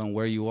depends on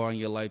where you are in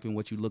your life and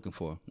what you're looking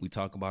for. We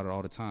talk about it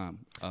all the time.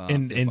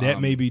 And that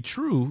may be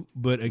true,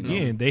 but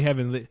again, they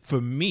haven't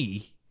for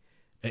me,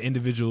 an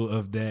individual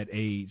of that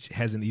age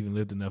hasn't even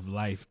lived enough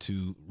life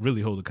to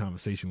really hold a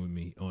conversation with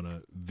me on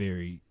a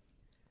very.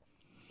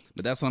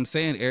 But that's what I'm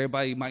saying.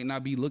 Everybody might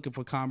not be looking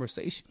for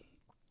conversation.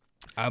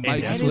 That's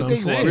what I'm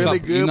saying. Really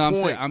good you know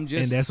point. What I'm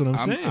saying? And that's what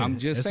I'm saying. I'm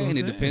just saying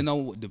it depend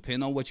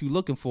on what you're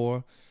looking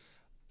for.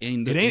 It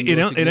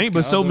ain't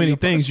but so many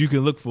things you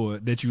can look for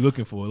that you're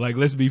looking for. Like,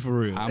 let's be for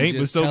real. It ain't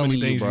but so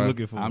many things you're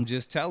looking for. I'm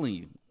just telling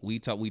you. We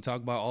talk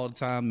about all the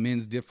time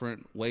men's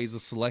different ways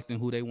of selecting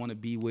who they want to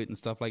be with and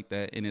stuff like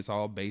that, and it's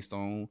all based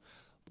on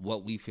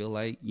what we feel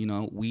like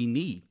we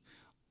need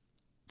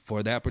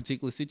for that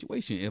particular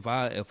situation. If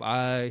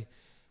I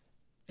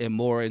am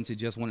more into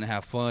just wanting to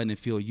have fun and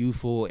feel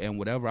youthful and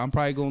whatever, I'm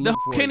probably going to look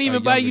for. Can't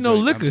even buy you no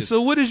liquor.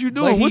 So what is you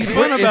doing? What's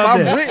fun if about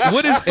I'm that? Rich,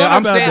 what is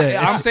fun about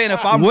that? I'm saying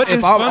if I'm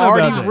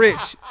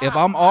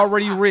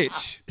already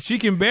rich, she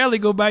can barely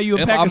go buy you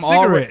a pack of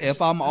cigarettes.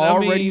 If I'm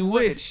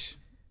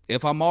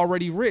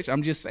already rich,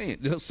 I'm just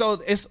saying.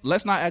 So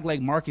let's not act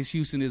like Marcus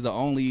Houston is the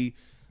only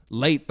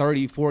late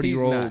 30,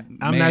 40-year-old man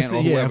I'm not saying,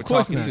 or whoever of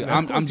course talking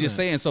not. to. I'm just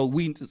saying. So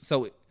we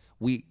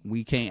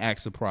can't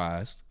act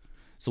surprised.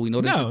 So we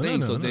know that's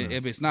the thing.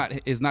 If it's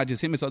not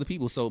just him, it's other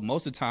people. So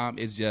most of the time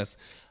it's just,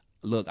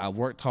 look, I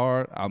worked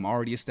hard. I'm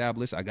already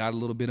established. I got a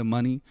little bit of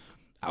money.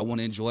 I want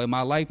to enjoy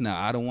my life now.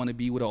 I don't want to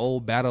be with an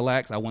old battle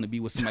axe. I want to be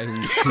with somebody who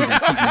can keep me,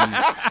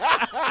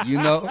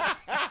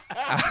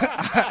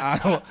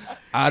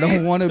 I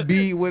don't want to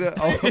be with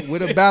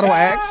a battle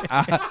axe.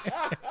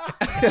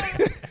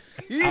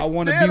 I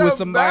want to be with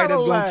somebody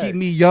that's gonna keep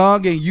me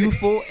young and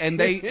youthful, and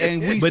we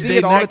see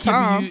it all the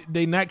time.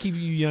 They not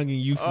keeping you young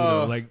and youthful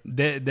though. Like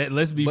that.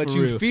 Let's be for real. But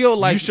you feel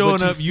like you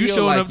showing up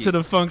to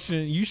the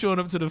function. You showing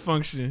up to the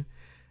function,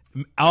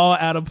 all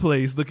out of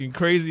place, looking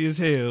crazy as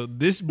hell.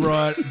 This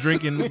broad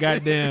drinking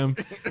goddamn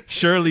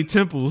Shirley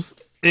Temples.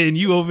 And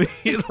you over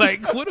here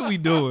like, what are we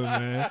doing,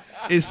 man?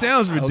 It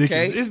sounds ridiculous.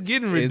 Okay. It's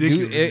getting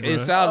ridiculous. It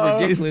sounds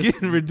ridiculous. It's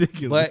getting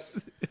ridiculous.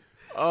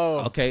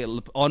 But okay,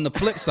 on the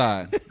flip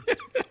side,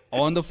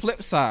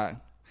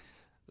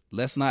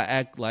 let's not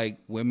act like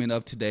women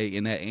of today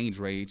in that age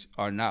range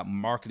are not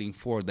marketing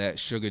for that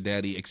sugar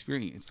daddy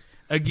experience.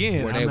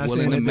 Again, Where I'm they're not willing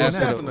saying to that mess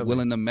they're with not.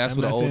 willing to mess I'm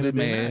with an not saying older that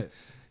they're man not.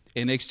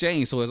 in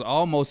exchange. So it's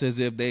almost as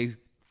if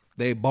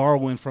they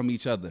borrowing from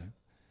each other.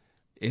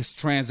 It's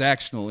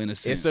transactional in a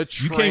sense. It's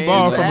a You can't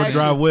borrow from a dry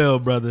transaction. well,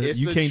 brother. It's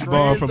You a can't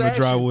borrow from a dry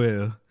transaction.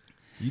 well.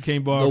 You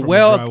can't borrow the from a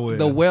dry well. well.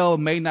 The well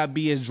may not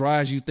be as dry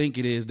as you think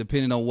it is,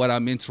 depending on what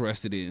I'm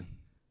interested in.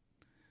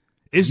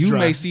 It's You dry.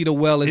 may see the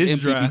well as It's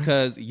empty dry.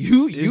 because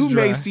you It's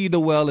may dry. see the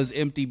well as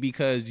empty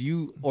because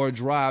you or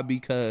dry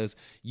because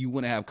you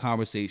want to have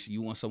conversation.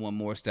 You want someone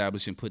more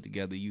established and put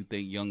together. You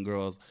think young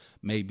girls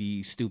may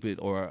be stupid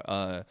or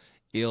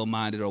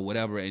ill-minded or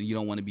whatever, and you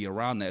don't want to be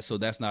around that. So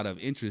that's not of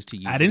interest to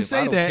you. I But didn't if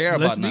say don't that. care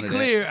Let's about be none of that-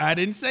 clear. I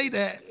didn't say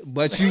that.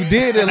 but you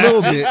did a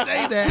little I bit. didn't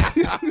say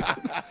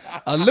that.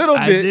 A little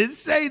I bit. didn't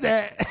say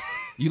that.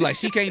 You like,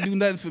 she can't do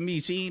nothing for me.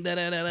 She ain't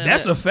da-da-da-da-da.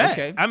 That's a fact.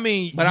 Okay. I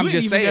mean, But you I'm ain't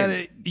just even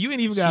saying, you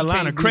ain't even got a she line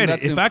can't of do credit.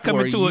 nothing If I come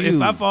for into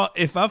you.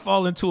 if I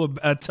fall into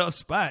a tough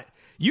spot,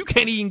 you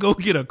can't even go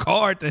get a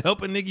card to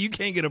help a nigga. You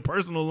can't get a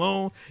personal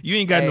loan. You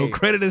ain't got no Hey.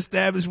 credit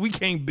established. We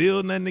can't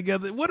build nothing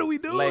together. What are we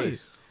doing?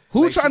 Lace.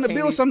 Who Like, trying she to can't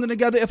build e- something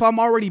together if I'm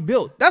already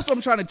built? That's what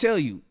I'm trying to tell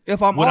you.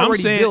 If I'm What I'm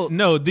already saying, built,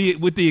 no,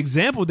 with the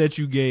example that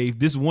you gave,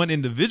 this one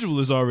individual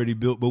is already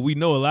built, but we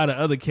know a lot of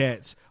other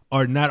cats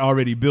are not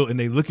already built and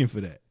they looking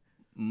for that.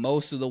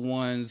 most of the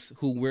ones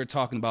who we're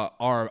talking about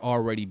are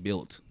already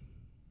built.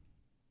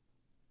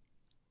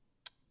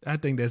 I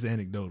think that's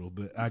anecdotal,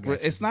 but I got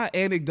It's not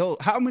anecdotal.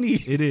 How many?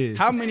 It is.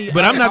 How many?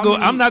 But I'm not how go.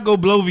 many- I'm not go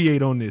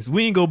bloviate on this.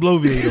 We ain't go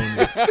bloviate on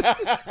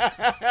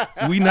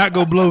this. We not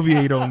go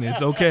bloviate on this.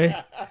 Okay.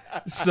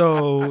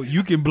 So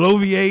you can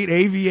bloviate,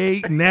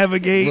 aviate,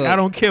 navigate. Look. I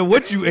don't care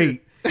what you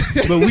ate,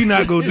 but we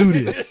not go do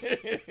this.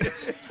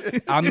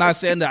 I'm not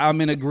saying that I'm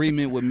in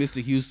agreement with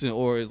Mr. Houston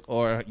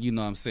or you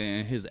know what I'm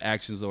saying, his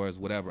actions or his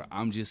whatever.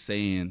 I'm just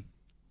saying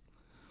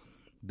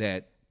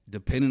that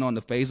depending on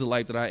the phase of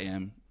life that I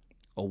am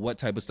or what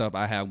type of stuff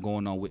I have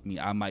going on with me,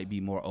 I might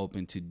be more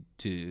open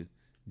to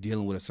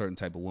dealing with a certain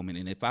type of woman.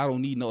 And if I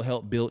don't need no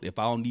help built, if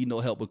I don't need no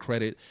help with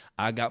credit,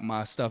 I got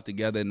my stuff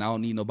together and I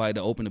don't need nobody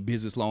to open a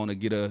business loan or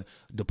get a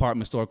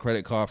department store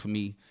credit card for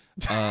me,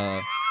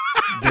 then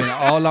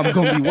all I'm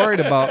going to be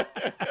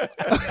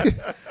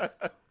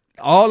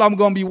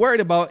worried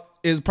about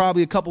is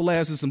probably a couple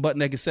laughs and some butt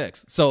naked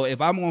sex. So if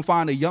I'm going to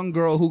find a young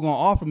girl who going to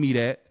offer me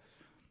that,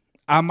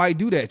 I might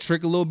do that.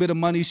 Trick a little bit of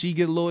money. She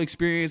get a little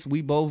experience.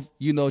 We both,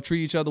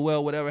 treat each other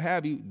well, whatever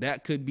have you.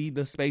 That could be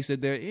the space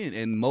that they're in.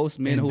 And most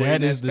men And who are in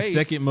that that is the space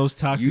second most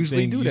toxic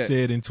usually thing do you that.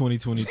 said in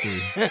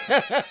 2023.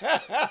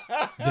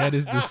 That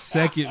is the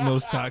second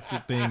most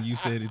toxic thing you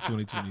said in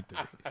 2023.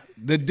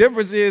 The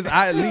difference is,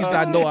 at least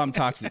I know I'm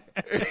toxic.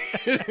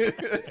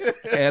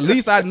 At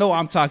least I know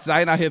I'm toxic.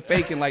 I ain't out here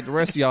faking like the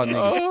rest of y'all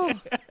niggas.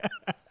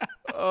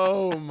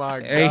 Oh my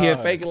god! Ain't here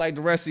faking like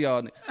the rest of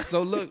y'all.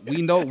 So look,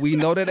 we know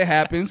that it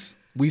happens.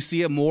 We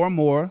see it more and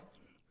more.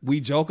 We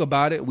joke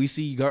about it. We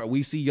see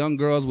young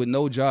girls with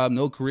no job,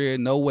 no career,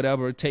 no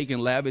whatever, taking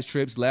lavish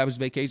trips, lavish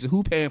vacations.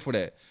 Who paying for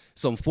that?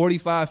 Some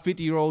 45,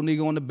 50-year-old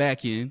nigga on the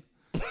back end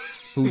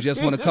who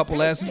just want a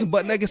couple asses and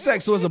butt naked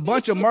sex. So it's a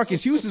bunch of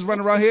Marcus Houstons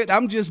running around here.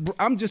 I'm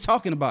just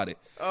talking about it.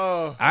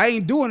 I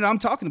ain't doing it. I'm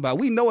talking about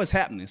it. We know it's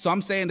happening. So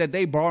I'm saying that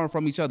they borrowing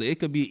from each other. It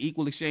could be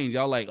equal exchange.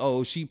 Y'all like,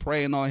 oh, she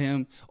preying on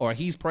him, or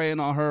he's preying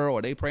on her,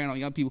 or they preying on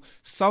young people.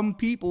 Some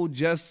people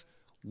just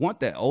want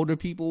that. Older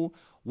people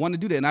want to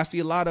do that. And I see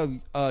a lot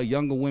of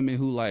younger women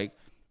who like,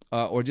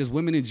 or just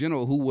women in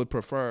general who would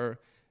prefer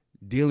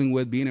dealing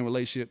with being in a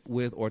relationship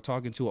with or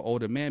talking to an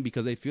older man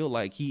because they feel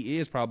like he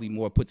is probably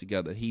more put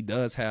together. He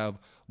does have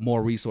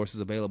more resources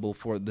available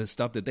for the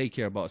stuff that they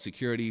care about,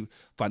 security,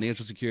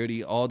 financial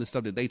security, all the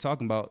stuff that they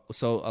talking about.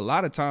 So a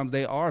lot of times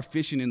they are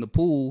fishing in the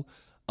pool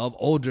of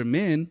older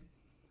men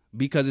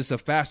because it's a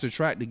faster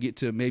track to get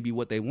to maybe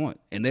what they want.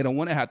 And they don't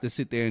want to have to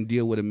sit there and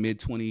deal with a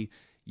mid-20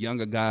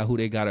 younger guy who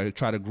they got to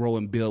try to grow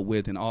and build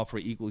with and offer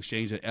equal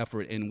exchange of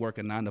effort and work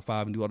a 9 to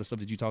 5 and do all the stuff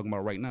that you're talking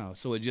about right now.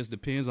 So it just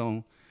depends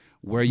on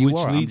where you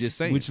are. I'm just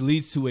saying. Which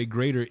leads to a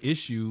greater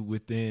issue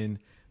within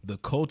the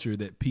culture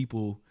that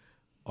people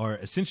are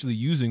essentially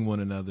using one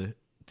another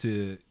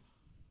to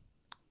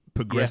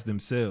progress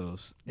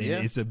themselves.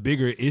 And it's a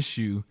bigger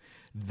issue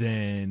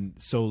than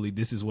solely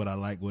this is what I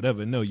like,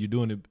 whatever. No, you're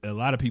doing it. A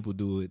lot of people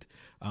do it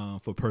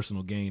for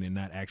personal gain and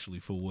not actually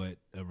for what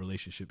a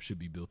relationship should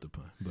be built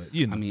upon. But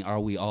I mean, are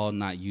we all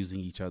not using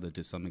each other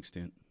to some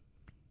extent?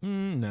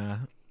 nah.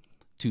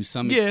 To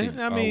some Yeah, extent,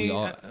 I mean,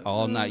 are we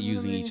all not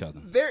using each other?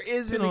 There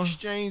is an know.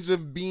 exchange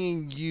of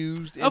being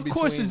used. In Of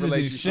course, between it's an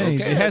relationships.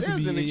 exchange. Okay, It has to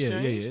there's be. an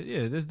exchange.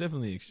 Yeah. There's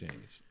definitely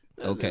exchange.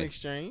 There's Okay. an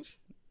exchange.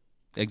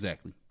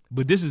 Exactly.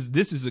 But this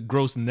is a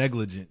gross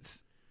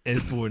negligence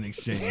for an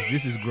exchange.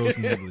 This is gross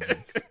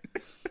negligence.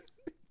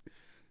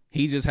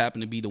 He just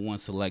happened to be the one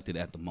selected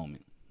at the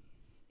moment.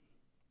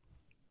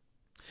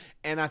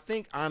 And I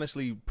think,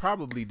 honestly,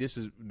 probably this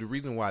is the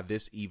reason why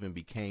this even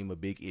became a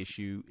big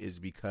issue is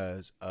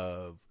because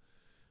of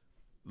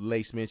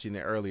Lace mentioned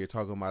it earlier,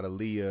 talking about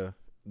Aaliyah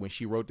when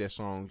she wrote that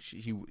song,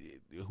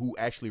 who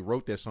actually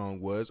wrote that song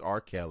was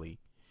R. Kelly.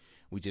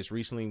 We just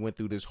recently went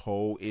through this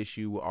whole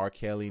issue with R.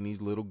 Kelly and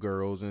these little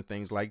girls and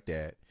things like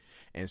that.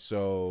 And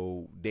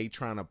so they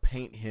trying to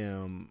paint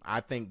him,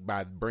 I think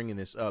by bringing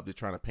this up, they're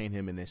trying to paint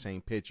him in the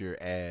same picture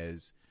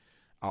as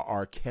a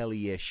R.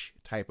 Kelly-ish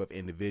type of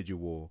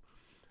individual.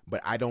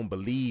 But I don't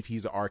believe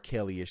he's a R.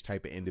 Kelly-ish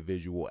type of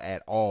individual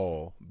at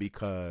all,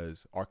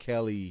 because R.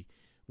 Kelly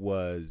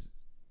was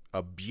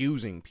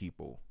abusing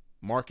people.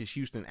 Marcus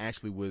Houston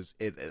actually was,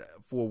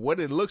 for what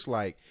it looks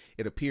like,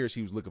 it appears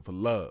he was looking for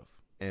love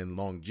and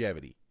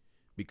longevity,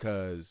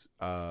 because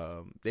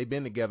they've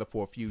been together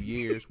for a few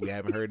years. We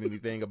haven't heard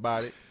anything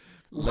about it.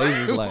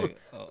 Laser's like,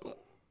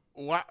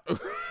 Why?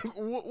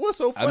 What's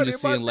so funny I'm just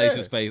about seeing that?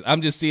 Lace's face.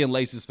 I'm just seeing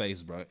Lace's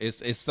face, bro.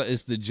 It's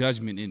the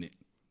judgment in it.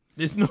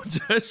 There's no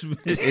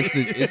judgment.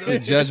 It's the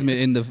judgment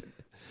in the.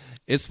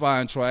 It's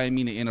fine, Troy. I didn't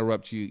mean to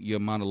interrupt your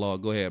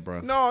monologue. Go ahead,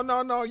 bro.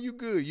 No. You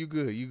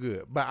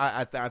good. But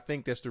I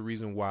think that's the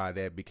reason why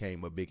that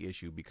became a big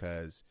issue,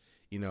 because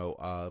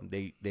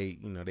they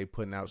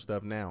putting out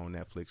stuff now on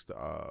Netflix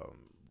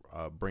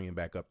to bringing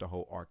back up the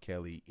whole R.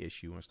 Kelly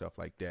issue and stuff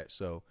like that.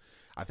 So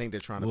I think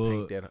they're trying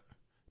to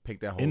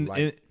paint that whole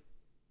light.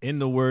 In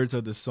the words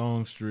of the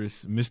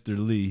songstress, Mr.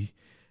 Lee,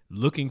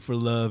 looking for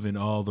love in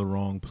all the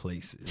wrong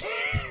places.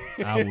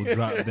 I will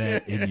drop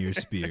that in your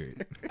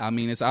spirit. I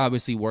mean, it's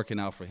obviously working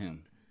out for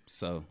him.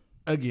 So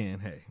again,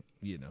 hey,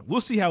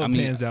 we'll see how it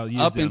pans out.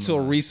 Up until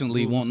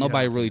recently, We'll see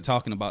nobody how it really pans.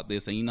 talking about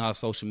this, and you know how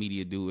social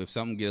media do. If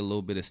something get a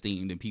little bit of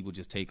steam, then people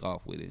just take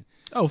off with it.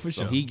 Oh, for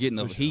So sure. he getting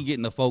For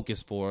getting the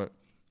focus for it,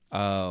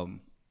 and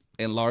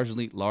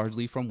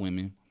largely from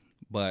women.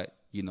 But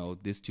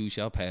this too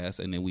shall pass,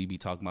 and then we be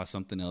talking about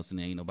something else, and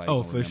there ain't nobody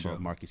Oh, gonna for remember sure.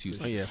 Marcus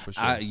Houston. Oh, yeah, for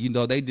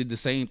sure. They did the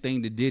same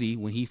thing to Diddy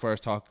when he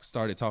first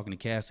started talking to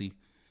Cassie.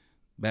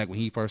 Back when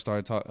he first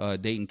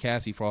started dating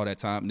Cassie for all that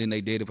time, and then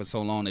they dated for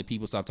so long that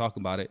people stopped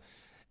talking about it.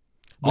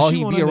 But All she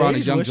he wasn't be around underage,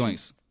 is young was she?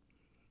 joints.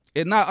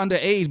 It's not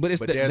underage, but it's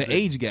But the there's a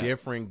age gap.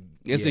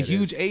 It's a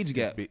huge age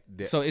gap.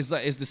 So it's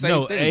the same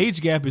No, thing. age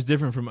gap is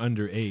different from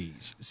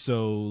underage.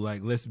 So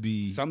let's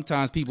be.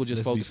 Sometimes people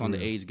just Let's be focus for on the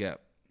real. age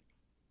gap.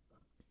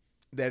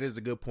 That is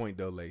a good point,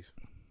 though, Lace.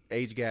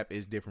 Age gap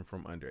is different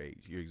from underage.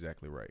 You're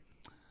exactly right.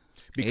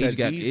 Age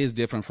gap is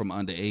different from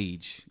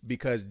underage,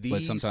 because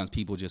but sometimes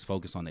people just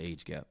focus on the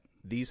age gap.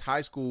 these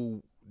high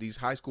school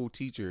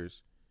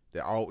teachers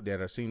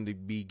that seem to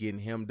be getting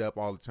hemmed up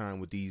all the time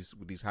with these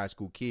high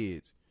school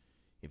kids,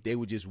 if they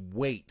would just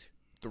wait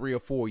 3 or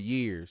 4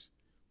 years,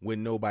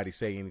 wouldn't nobody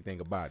say anything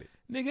about it.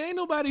 Nigga, ain't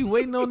nobody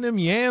waiting on them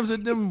yams or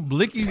them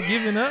blickies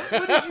giving up.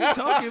 What is you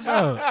talking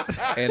about?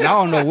 And I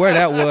don't know where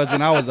that was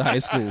when I was in high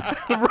school.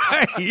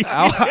 Right.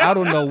 I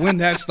don't know when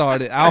that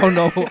started. I don't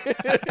know.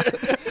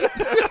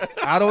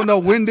 I don't know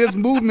when this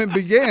movement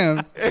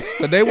began,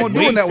 but they weren't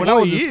doing that when I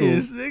was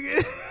in school.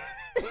 Nigga.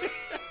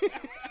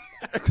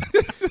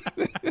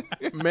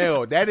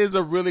 Mel, that is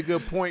a really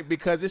good point,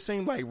 because it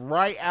seemed like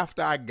right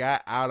after I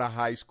got out of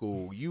high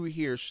school, you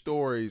hear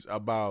stories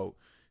about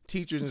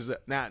teachers.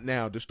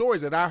 Now the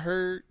stories that I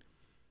heard,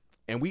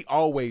 and we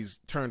always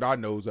turned our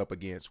nose up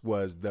against,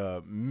 was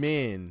the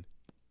men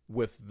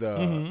with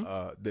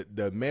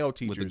the male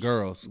teachers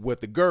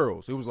with the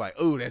girls. It was like,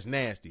 oh, that's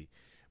nasty.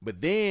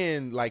 But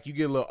then you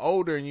get a little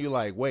older and you're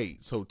like,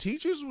 wait, so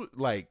teachers,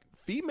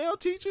 female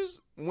teachers,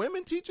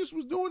 women teachers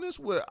was doing this?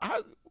 Well,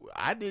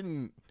 I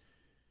didn't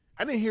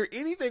hear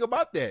anything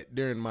about that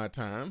during my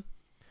time.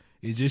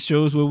 It just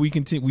shows where we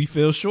continue. We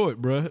fell short,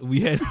 bro.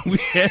 We had made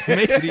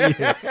it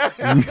here.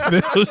 We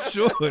fell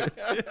short.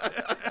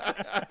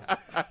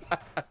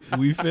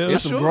 We fell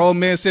There's short. some grown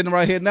men sitting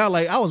right here now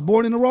like, I was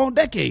born in the wrong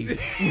decade.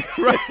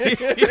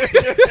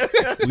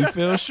 We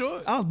fell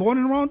short. I was born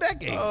in the wrong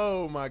decade.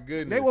 Oh my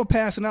goodness. They weren't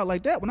passing out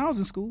like that when I was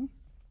in school.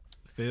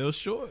 Fell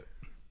short.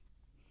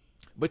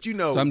 But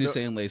So I'm just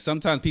saying, like,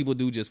 sometimes people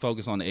do just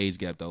focus on the age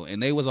gap, though.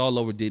 And they was all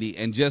over Diddy.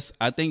 And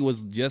I think it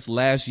was just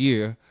last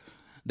year,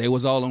 they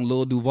was all on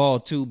Lil Duval,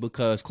 too,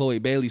 because Chloe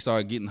Bailey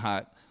started getting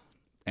hot.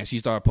 And she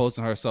started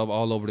posting herself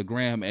all over the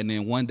gram. And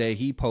then one day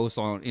he posts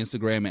on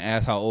Instagram and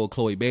asked how old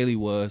Chloe Bailey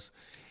was.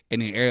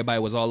 And then everybody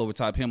was all over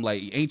top him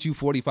like, ain't you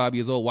 45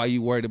 years old? Why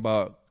you worried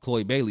about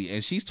Chloe Bailey?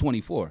 And she's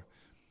 24.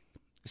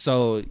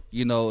 So,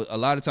 a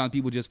lot of times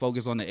people just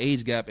focus on the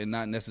age gap and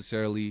not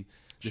necessarily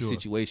the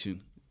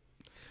situation.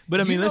 But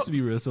I mean, let's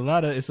be real. It's a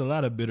lot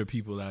of bitter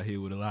people out here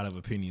with a lot of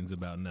opinions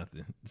about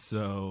nothing.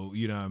 So,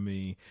 you know what I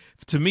mean?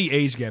 To me,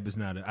 age gap is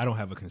not I don't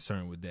have a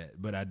concern with that,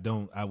 but I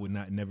would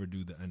never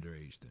do the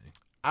underage thing.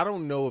 I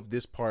don't know if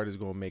this part is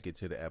going to make it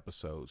to the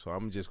episode, so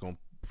I'm just going to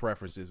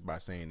preface this by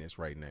saying this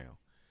right now.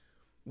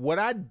 What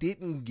I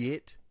didn't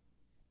get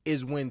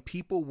is when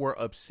people were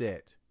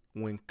upset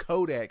when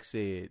Kodak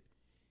said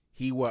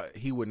he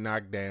would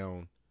knock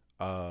down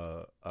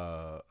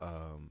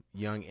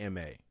Young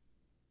M.A.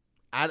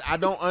 I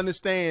don't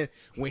understand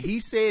when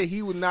he said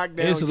he would knock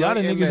down. It's a lot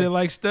of Young niggas M.A. that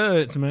like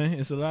studs, man.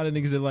 It's a lot of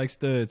niggas that like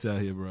studs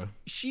out here, bro.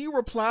 She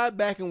replied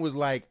back and was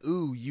like,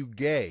 "Ooh, you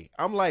gay."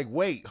 I'm like,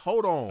 "Wait,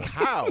 hold on.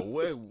 How?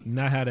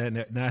 Not how that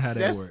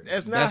works.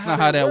 That's That's not not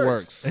how that that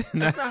works. works.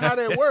 That's not how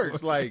that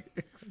works. Like,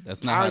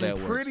 That's not how that I'm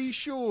works. pretty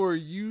sure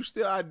you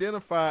still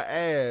identify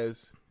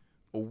as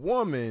a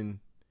woman,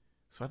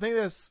 so I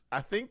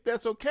think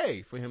that's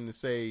okay for him to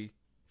say,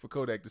 for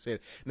Kodak to say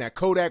it. Now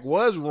Kodak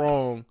was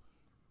wrong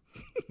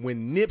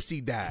when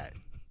Nipsey died,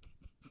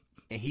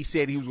 and he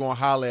said he was gonna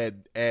holler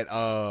at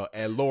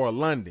Laura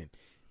London.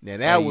 Now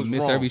that Hey, was you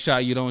miss wrong. every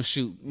shot you don't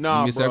shoot.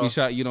 Nah, you miss bro. every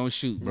shot you don't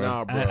shoot, bro.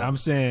 Nah, bro. I'm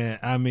saying,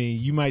 I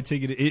mean, you might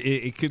take it.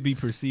 It could be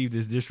perceived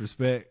as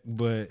disrespect,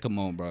 but Come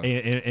on, bro.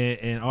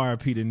 and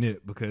RIP to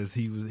Nip, because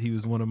he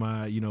was one of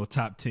my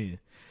top 10.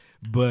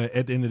 But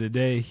at the end of the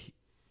day,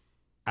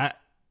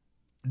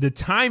 the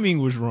timing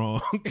was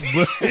wrong.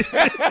 But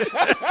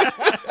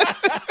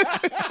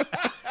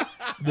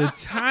the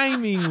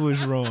timing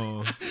was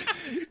wrong.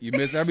 You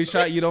miss every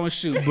shot you don't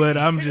shoot. But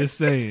I'm just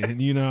saying,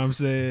 you know what I'm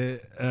saying?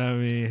 I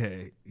mean,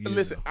 hey.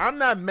 Listen, I'm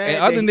not mad. And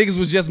that other niggas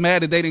was just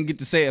mad that they didn't get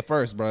to say it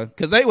first, bro.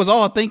 Because they was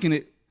all thinking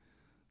it.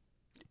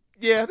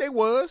 Yeah, they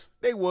was.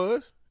 They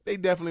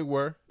definitely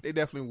were.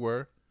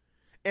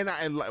 And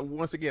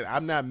once again,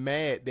 I'm not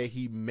mad that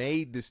he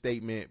made the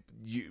statement.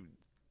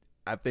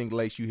 I think,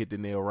 Lace, you hit the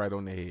nail right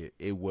on the head.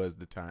 It was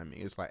the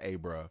timing. It's like, hey,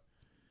 bro.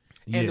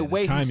 And the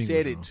way he timing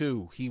said was it wrong.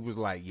 too, he was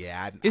like,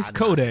 "Yeah, It's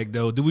Kodak,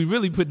 though. Do we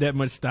really put that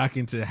much stock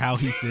into how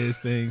he says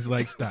things?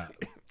 Like, stop.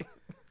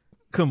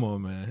 Come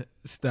on, man.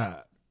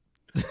 Stop.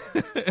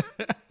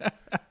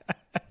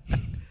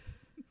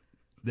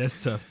 That's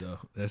tough, though.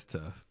 That's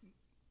tough.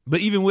 But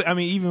even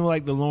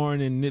like the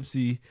Lauren and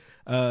Nipsey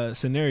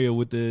scenario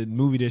with the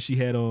movie that she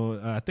had on,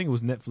 I think it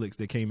was Netflix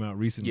that came out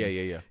recently.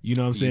 Yeah. You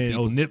know what I'm saying?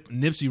 People.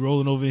 Nipsey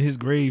rolling over in his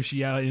grave.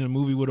 She out in a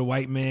movie with a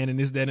white man and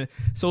this, that. And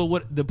so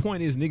what the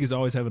point is, niggas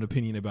always have an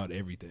opinion about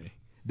everything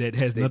that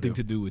has nothing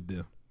to do with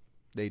them.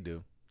 They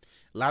do.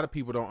 A lot of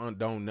people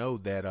don't know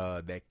that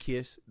that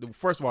kiss.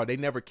 First of all, they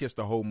never kissed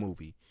the whole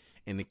movie,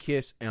 and the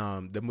kiss,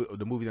 the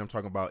movie that I'm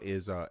talking about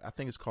is I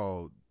think it's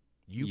called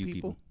You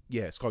People.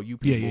 Yeah, it's called You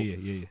People.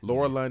 Yeah.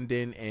 Laura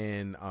London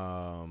and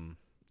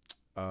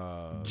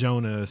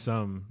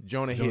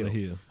Jonah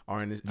Hill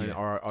are in this,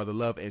 are the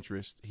love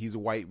interest. He's a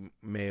white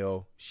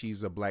male,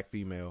 she's a black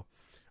female,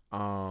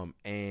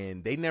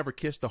 and they never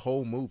kissed the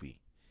whole movie.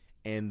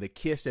 And the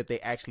kiss that they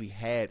actually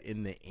had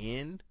in the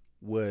end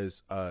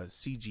was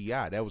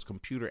CGI. That was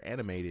computer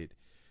animated,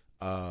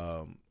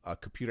 a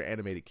computer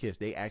animated kiss.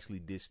 They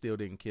actually still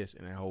didn't kiss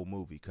in that whole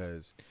movie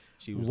because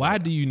she was. Why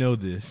do you know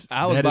this?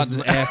 I was That about is-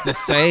 to ask the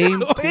same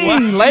Why thing,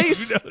 do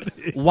Lace. you know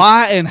this?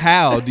 Why and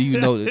how do you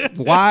know this?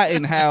 Why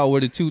and how were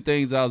the two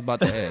things I was about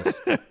to ask.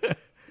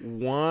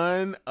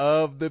 One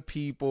of the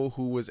people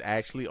who was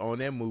actually on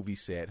that movie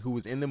set, who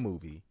was in the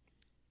movie,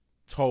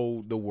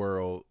 told the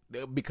world,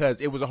 because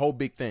it was a whole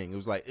big thing. It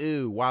was like,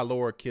 ew, why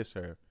Laura kiss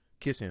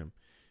him?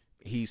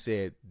 He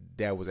said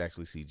that was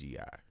actually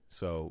CGI.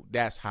 So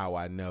that's how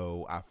I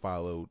know. I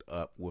followed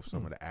up with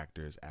some of the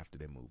actors after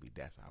that movie.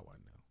 That's how I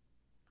know.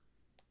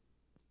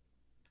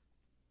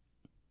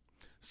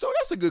 So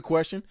that's a good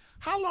question.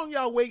 How long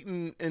y'all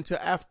waiting until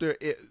after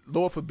it?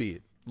 Lord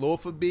forbid.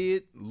 Lord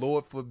forbid.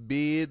 Lord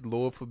forbid.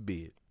 Lord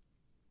forbid.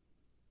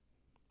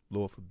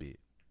 Lord forbid.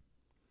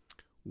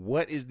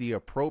 What is the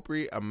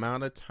appropriate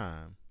amount of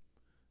time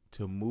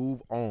to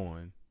move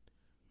on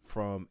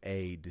from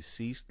a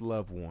deceased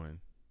loved one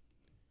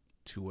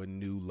to a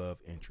new love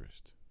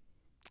interest?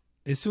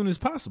 As soon as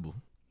possible.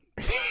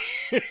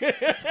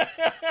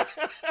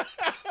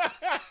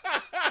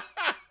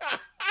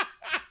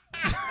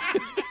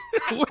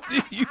 What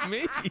do you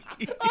mean?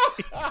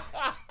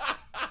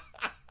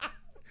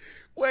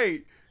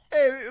 Wait,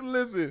 hey,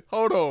 listen,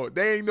 hold on.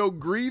 There ain't no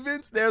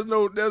grievance. There's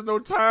no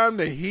time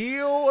to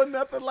heal or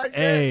nothing like that.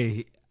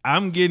 Hey,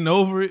 I'm getting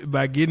over it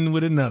by getting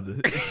with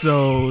another.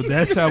 So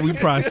that's how we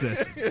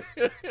process it.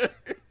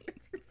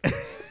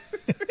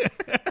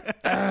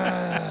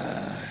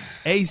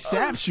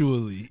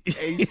 Asexually.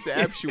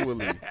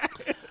 Asexually.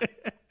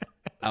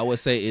 I would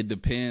say it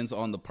depends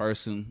on the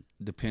person,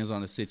 depends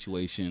on the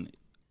situation.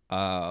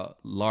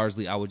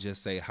 Largely, I would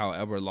just say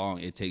however long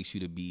it takes you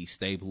to be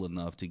stable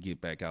enough to get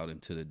back out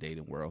into the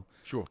dating world.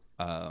 Sure.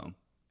 Because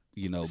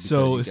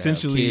So you got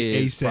essentially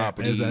kids, ASAP,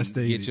 property, as I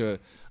stated. get your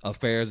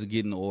affairs to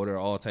get in order,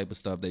 all type of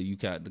stuff that you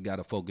got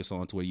to focus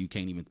on to where you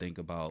can't even think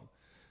about,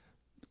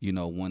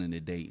 wanting to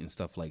date and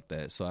stuff like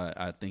that. So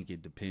I think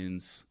it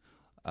depends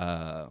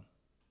for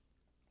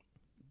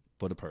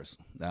the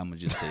person. I'm gonna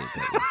just say it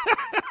that way.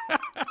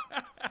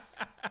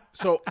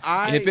 So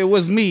If it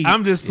was me,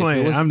 I'm just if it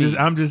playing. was I'm me,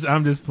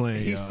 just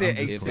playing. He y'all. said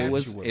I'm just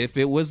asexual. if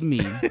it was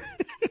me,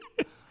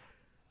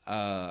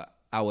 I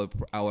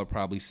would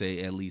probably say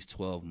at least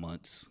 12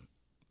 months,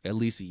 at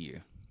least a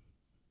year.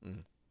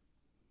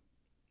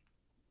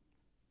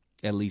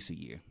 At least a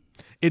year.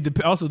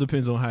 It also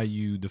depends on how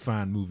you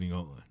define moving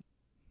on.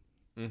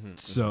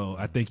 So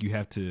I think you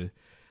have to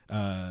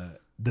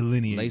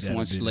delineate Lace that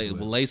wants a bit as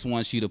well. Lace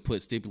wants you to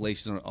put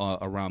stipulations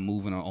around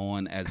moving or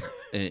on as,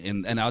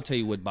 and I'll tell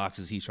you what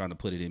boxes he's trying to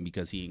put it in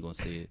because he ain't gonna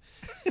say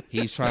it.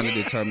 He's trying to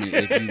determine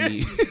if you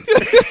need.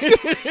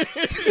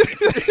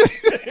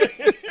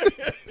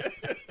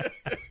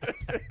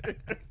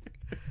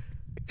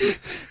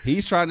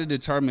 He's trying to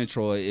determine,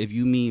 Troy, if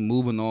you mean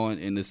moving on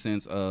in the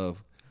sense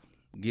of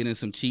getting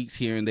some cheeks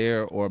here and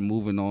there, or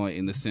moving on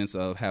in the sense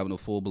of having a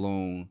full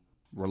blown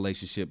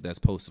relationship that's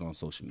posted on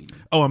social media.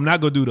 Oh, I'm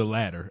not gonna do the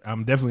latter.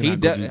 I'm definitely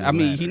not gonna do the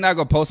latter. He's not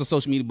gonna post on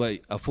social media,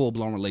 but a full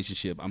blown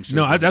relationship. I'm sure.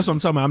 No, that's what I'm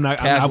talking about. I'm not.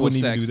 I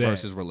wouldn't even do that.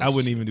 Versus I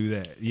wouldn't even do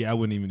that. Yeah, I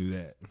wouldn't even do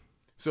that.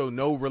 So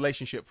no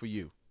relationship for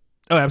you.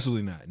 Oh,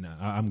 absolutely not. No,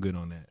 I'm good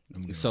on that.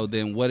 So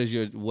then,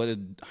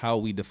 how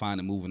we define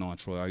it moving on,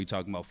 Troy? Are you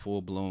talking about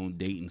full blown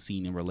dating,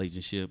 scene, and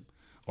relationship?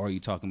 Or are you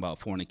talking about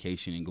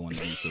fornication and going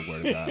against the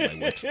word of God?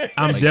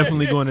 I'm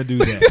definitely going to do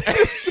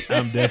that.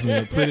 I'm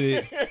definitely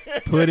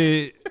going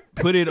to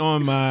put it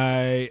on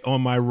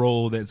my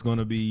roll that's going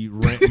to be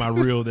my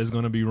reel that's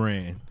going to be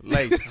ran.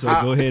 Lace, so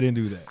go ahead and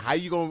do that. How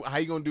you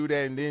gonna do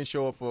that and then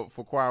show up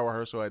for choir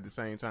rehearsal at the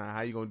same time?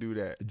 How you gonna do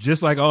that?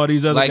 Just like all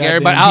these other like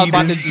everybody. I was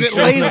about to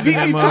Lace beat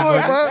me to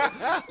it,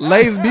 bro.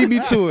 Lace beat me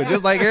to it,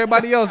 just like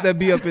everybody else that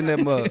be up in that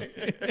mug.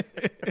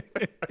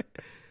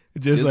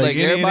 Just like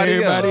everybody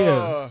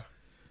else.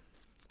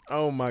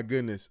 Oh my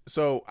goodness.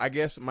 So I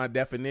guess my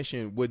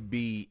definition would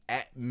be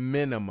at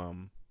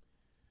minimum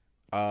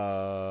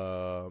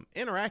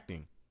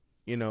interacting.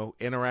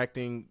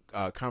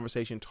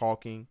 Conversation,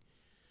 talking.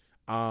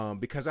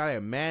 Because I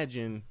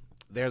imagine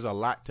there's a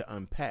lot to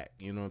unpack.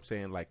 You know what I'm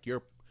saying? Like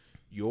your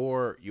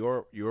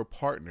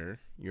partner,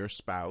 your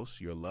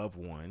spouse, your loved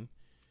one,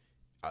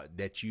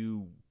 that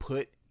you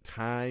put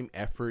time,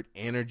 effort,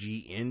 energy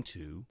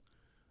into,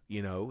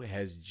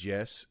 has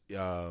just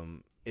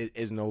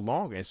is no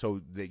longer. And so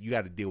that you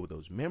got to deal with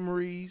those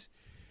memories.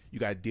 You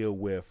got to deal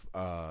with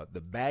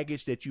the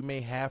baggage that you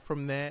may have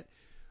from that.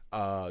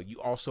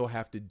 You also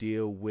have to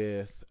deal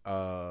with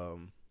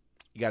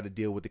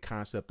the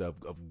concept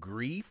of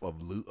grief,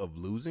 of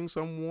losing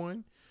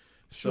someone.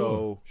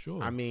 So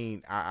sure. I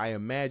mean, I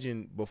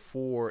imagine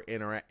before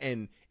interact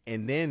and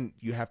then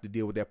you have to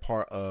deal with that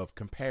part of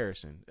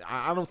comparison.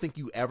 I don't think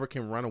you ever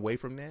can run away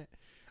from that.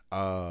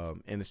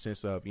 In the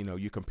sense of,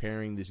 you're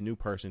comparing this new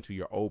person to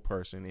your old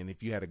person. And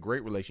if you had a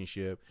great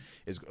relationship,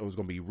 it was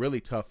going to be really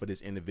tough for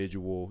this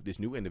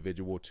new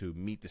individual to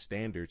meet the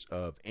standards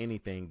of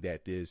anything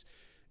that this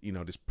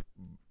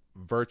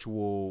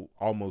virtual,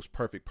 almost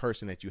perfect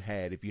person that you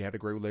had. If you had a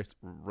great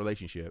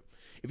relationship,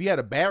 if you had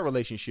a bad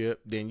relationship,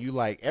 then you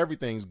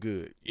everything's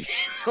good. You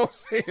know what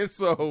I'm saying?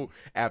 So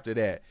after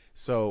that,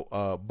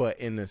 but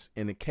in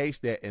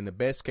the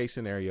best case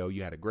scenario,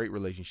 you had a great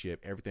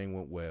relationship, everything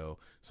went well,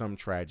 something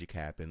tragic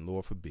happened,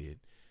 Lord forbid,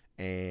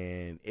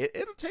 and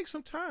it'll take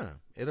some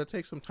time. It'll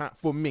take some time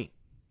for me.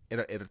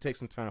 It'll take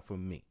some time for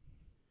me.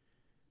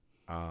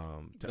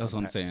 That's what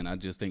I'm saying. I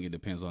just think it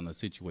depends on the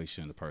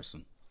situation of the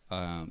person.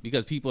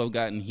 Because people have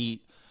gotten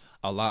heat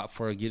a lot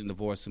for getting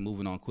divorced and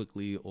moving on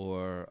quickly,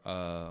 or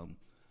a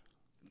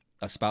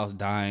spouse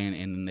dying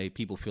and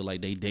people feel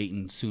like they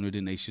dating sooner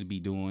than they should be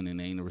doing, and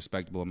they ain't a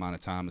respectable amount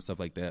of time and stuff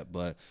like that.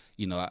 But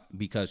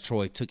because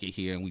Troy took it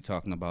here and we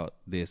talking about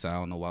this, I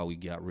don't know why we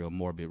got real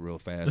morbid real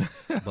fast.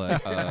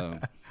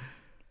 But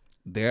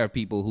there are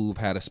people who've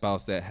had a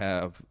spouse that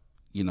have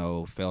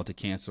fell to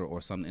cancer or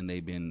something, and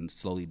they've been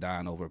slowly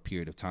dying over a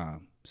period of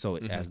time. So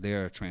as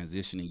they're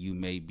transitioning, you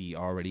may be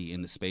already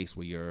in the space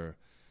where you're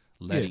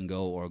letting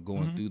go or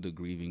going through the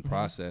grieving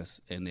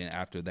process. And then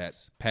after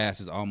that's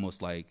passed, it's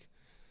almost like,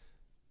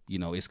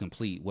 it's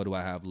complete. What do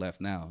I have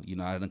left now?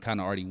 I kind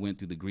of already went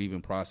through the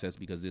grieving process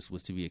because this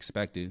was to be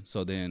expected.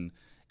 So then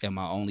am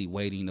I only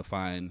waiting to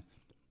find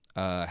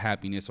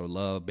happiness or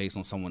love based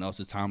on someone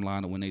else's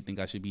timeline or when they think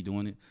I should be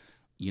doing it?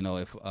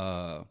 If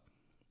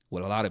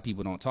what a lot of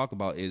people don't talk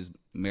about is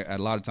a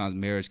lot of times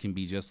marriage can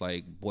be just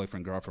like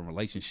boyfriend-girlfriend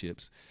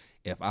relationships.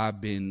 If I've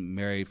been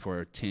married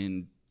for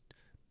 10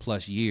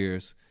 plus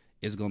years,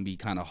 it's going to be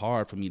kind of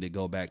hard for me to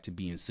go back to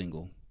being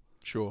single.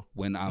 Sure.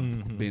 When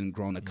I've been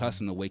grown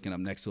accustomed to waking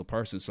up next to a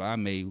person. So I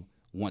may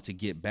want to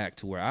get back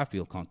to where I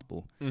feel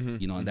comfortable,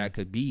 and that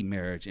could be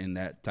marriage and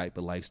that type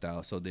of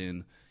lifestyle. So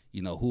then,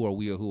 who are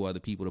we or who are the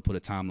people to put a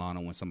timeline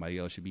on when somebody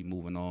else should be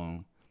moving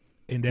on?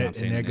 In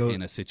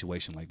a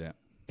situation like that.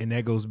 And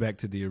that goes back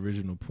to the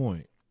original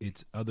point.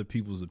 It's other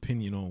people's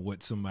opinion on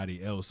what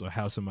somebody else or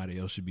how somebody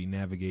else should be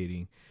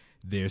navigating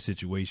their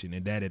situation.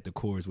 And that at the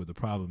core is what the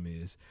problem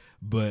is.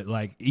 But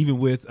like even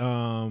with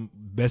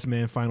Best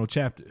Man Final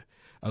Chapter,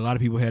 a lot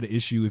of people had an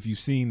issue, if you've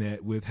seen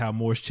that, with how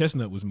Morris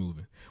Chestnut was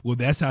moving. Well,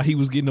 that's how he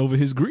was getting over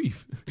his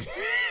grief.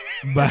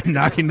 By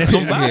knocking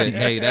down bodies.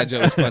 Hey, that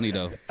joke was funny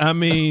though. I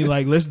mean,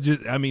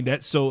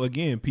 that's so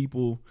again,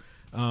 people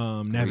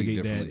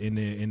navigate that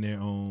in their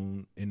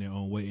own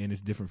way, and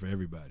it's different for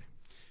everybody.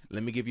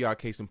 Let me give you our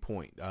case in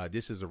point.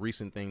 This is a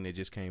recent thing that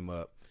just came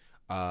up.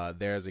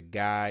 There's a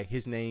guy.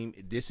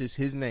 This is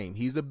his name.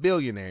 He's a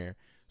billionaire.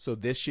 So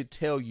this should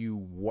tell you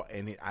what,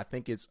 and I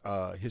think it's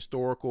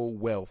historical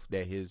wealth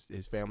that his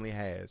family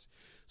has.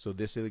 So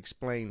this will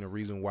explain the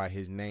reason why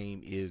his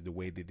name is the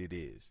way that it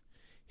is.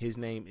 His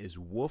name is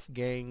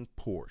Wolfgang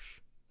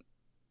Porsche.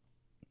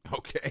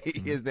 Okay,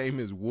 his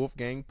name is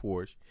Wolfgang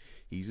Porsche.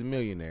 He's a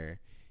millionaire.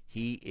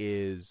 He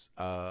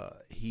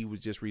was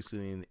just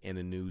recently in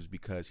the news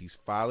because he's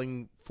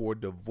filing for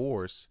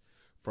divorce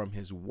from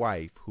his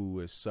wife, who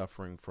is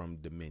suffering from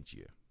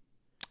dementia.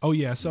 Oh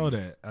yeah, I saw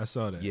that.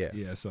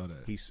 Yeah, I saw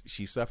that.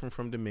 She's suffering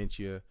from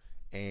dementia,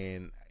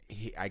 and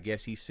I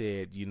guess he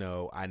said,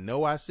 I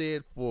know I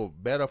said for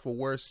better for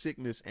worse,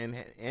 sickness and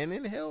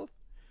in health,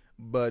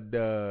 but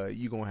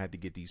you're gonna have to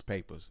get these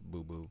papers,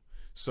 boo boo.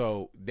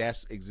 So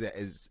that's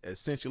is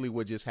essentially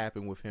what just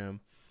happened with him.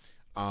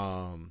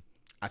 I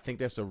think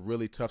that's a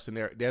really tough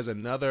scenario. There's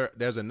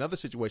another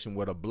situation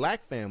with a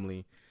black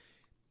family.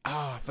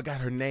 I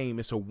forgot her name.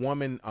 It's a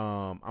woman.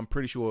 I'm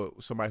pretty sure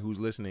somebody who's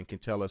listening can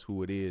tell us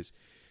who it is.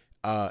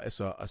 It's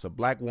a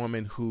black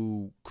woman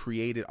who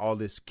created all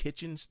this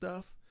kitchen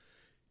stuff.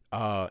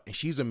 And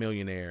she's a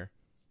millionaire.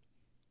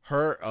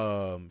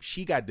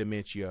 She got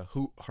dementia.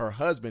 Her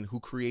husband, who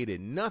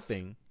created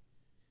nothing,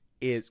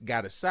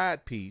 got a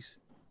side piece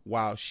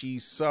while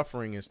she's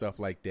suffering and stuff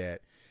like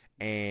that.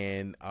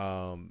 And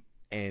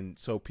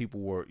so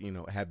people were,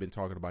 have been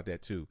talking about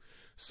that too.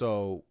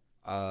 So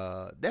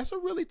that's a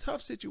really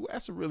tough situation.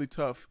 That's a really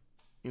tough,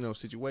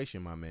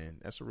 situation, my man.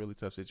 That's a really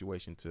tough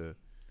situation to.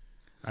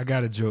 I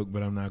got a joke,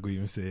 but I'm not going to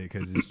even say it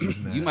because it's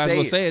just not. You might as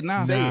well say it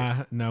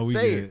now. Nah, we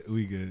Say good. it.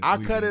 We good. I'll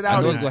we cut good. it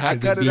out. I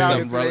Cut it out if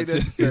it ain't relative.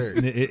 necessary.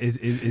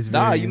 It's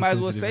Nah, very you might as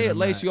well insensitive, say it, and I'm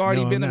Lace. not. You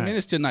already No, been I'm a not.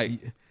 menace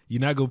tonight.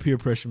 You're not going to peer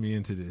pressure me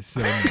into this.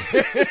 So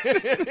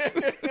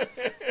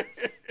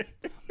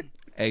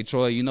Hey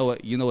Troy, you know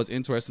what's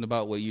interesting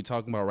about what you're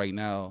talking about right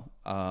now?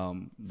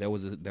 There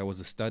was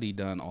a study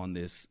done on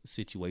this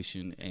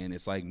situation, and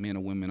it's like men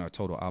and women are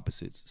total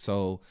opposites.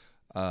 So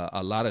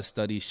a lot of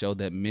studies show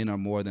that men are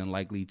more than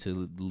likely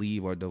to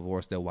leave or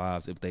divorce their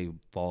wives if they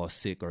fall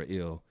sick or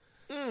ill,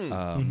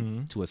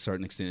 to a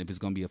certain extent, if it's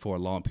going to be for a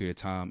long period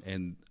of time.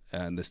 And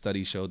the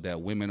study showed that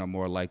women are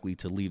more likely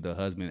to leave their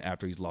husband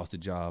after he's lost a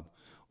job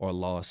or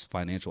lost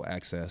financial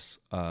access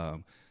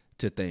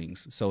to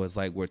things. So it's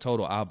like we're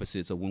total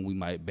opposites of when we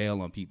might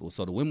bail on people.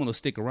 So the women will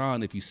stick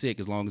around if you're sick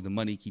as long as the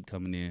money keep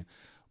coming in.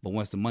 But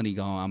once the money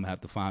gone, I'm going to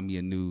have to find me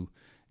a new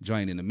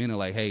joint. In a minute,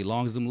 like, hey,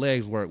 long as them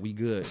legs work, we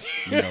good.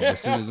 As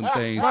soon as them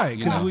things, right,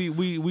 because we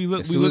look.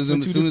 as soon as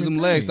them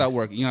legs start things.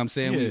 working, you know what I'm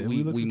saying? Yeah,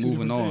 we look for two moving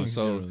different on. things,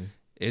 So generally.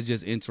 it's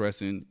just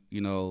interesting,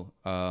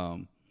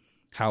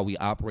 how we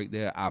operate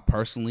there. I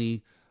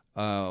personally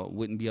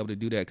wouldn't be able to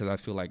do that because I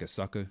feel like a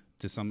sucker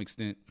to some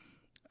extent.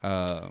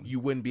 You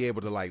wouldn't be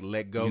able to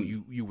let go.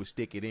 You would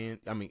stick it in.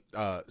 I mean,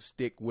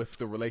 stick with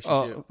the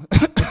relationship.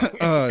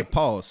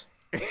 Pause.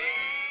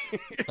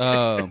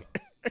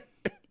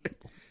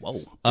 Whoa.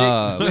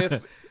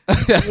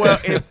 Well,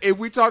 if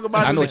we talk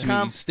about I know it what in you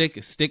the mean.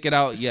 Stick it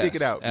out. Yes. Stick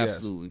it out, yes.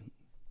 Absolutely.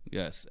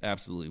 Yes,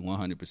 absolutely.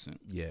 100%.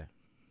 yeah.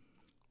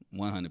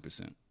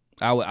 100%.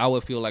 I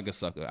would feel like a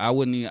sucker.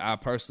 I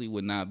personally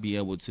would not be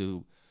able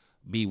to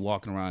be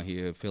walking around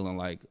here feeling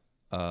like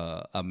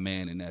a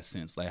man in that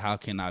sense. Like, how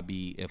can I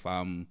be if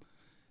I'm,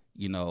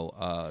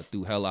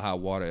 through hell or high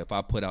water, if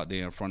I put out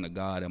there in front of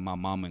God and my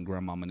mama and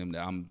grandmama and them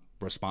that I'm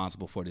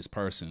responsible for this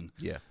person.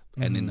 Yeah.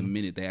 And then the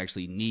minute they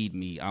actually need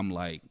me, I'm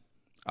like,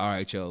 all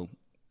right, yo,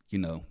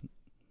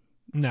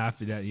 Nah, I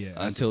feel that. Yeah.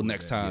 I until support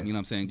next that. time, you know what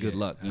I'm saying? Good Yeah,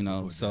 luck, I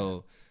support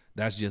So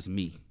that's just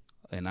me.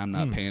 And I'm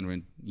not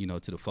pandering, to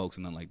the folks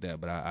and nothing like that.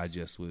 But I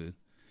just would,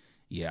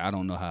 I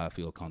don't know how I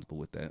feel comfortable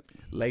with that.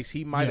 Lace,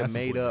 he might Yeah, I have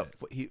made support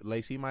up.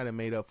 Lace, he might have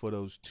made up for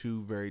those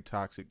two very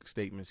toxic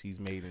statements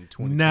he's made in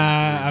 20.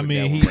 Nah, I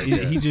mean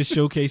he just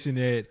showcasing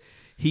that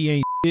he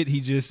ain't shit.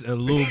 He just a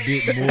little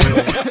bit more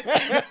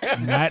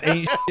not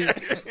ain't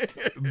shit.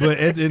 But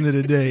at the end of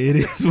the day, it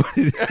is what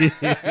it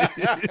is.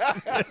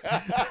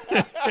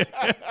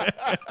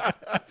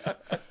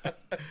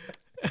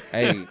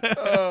 Hey,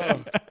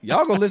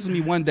 y'all gonna listen to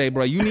me one day,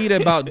 bro. You need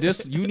about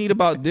this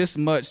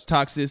much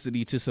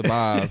toxicity to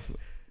survive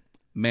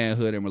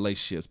manhood and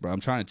relationships, bro.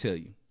 I'm trying to tell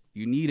you.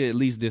 You need at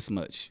least this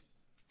much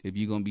if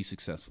you're gonna be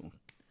successful.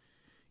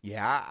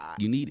 Yeah,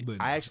 You need it.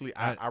 But I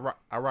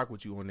rock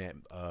with you on that,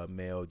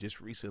 Mel. Just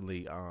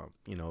recently,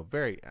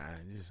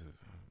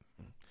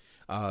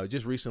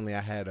 just recently,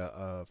 I had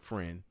a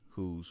friend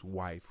whose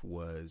wife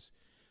was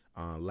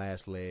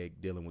last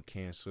leg dealing with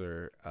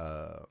cancer,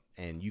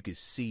 and you could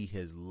see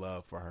his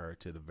love for her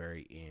to the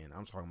very end.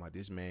 I'm talking about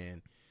this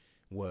man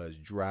was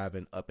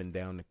driving up and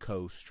down the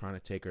coast trying to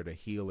take her to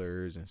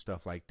healers and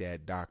stuff like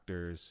that,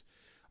 doctors,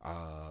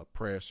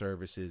 prayer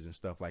services and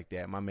stuff like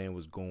that. My man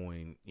was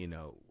going,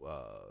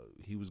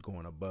 he was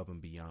going above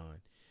and beyond.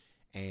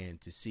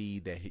 And to see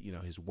that,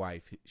 his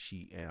wife,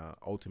 she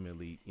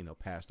ultimately,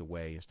 passed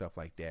away and stuff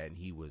like that. And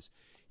he was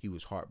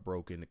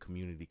heartbroken. The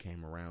community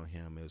came around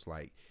him. It was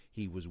like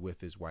he was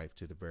with his wife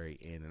to the very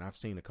end. And I've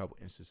seen a couple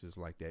instances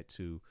like that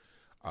too.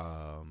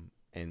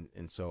 And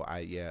so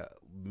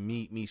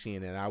me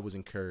seeing that, I was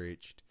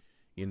encouraged,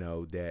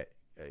 that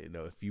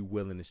if you're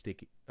willing to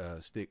stick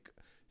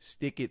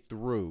it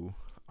through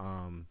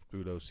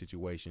those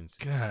situations.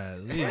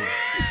 Golly.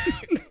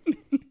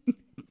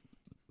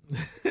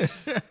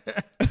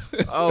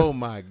 Oh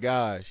my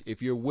gosh!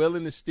 If you're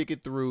willing to stick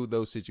it through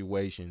those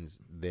situations,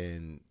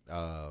 then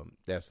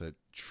that's a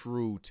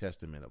true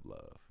testament of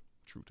love.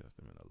 True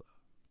testament of love.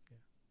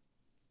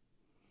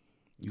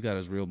 You got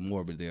us real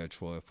morbid there,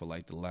 Troy, for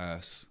like the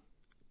last,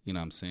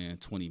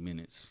 20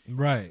 minutes.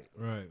 Right.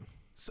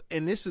 So,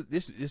 and this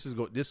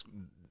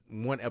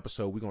one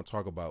episode we're gonna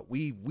talk about.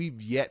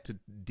 We've yet to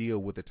deal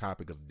with the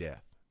topic of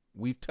death.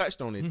 We've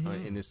touched on it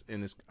in this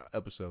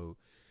episode.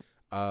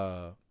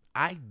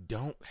 I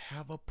don't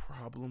have a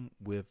problem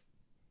with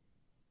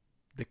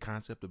the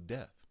concept of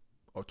death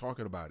or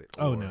talking about it.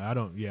 Oh no, I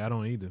don't. Yeah, I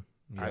don't either.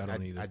 Yeah, I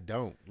don't either. I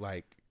don't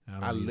like. I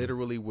don't I either.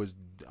 literally was.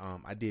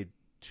 I did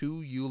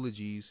 2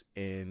 eulogies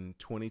in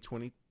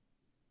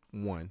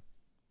 2021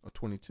 or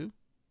 22.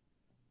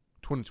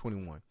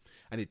 2021.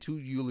 I did 2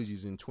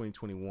 eulogies in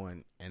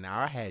 2021, and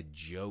I had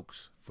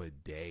jokes for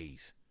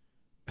days.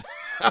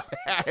 I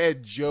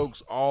had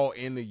jokes all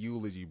in the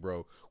eulogy,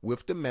 bro,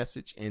 with the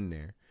message in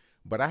there.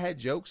 But I had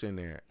jokes in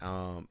there,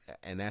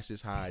 and that's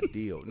just how I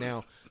deal.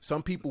 Now,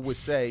 some people would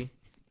say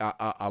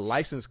a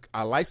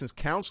licensed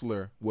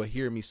counselor will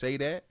hear me say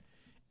that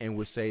and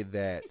would say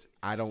that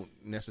I don't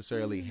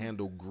necessarily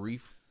handle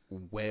grief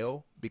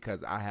well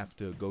because I have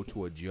to go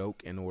to a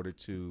joke in order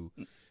to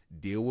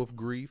deal with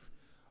grief.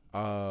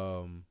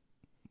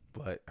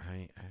 But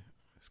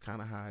it's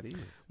kind of how it is.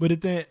 But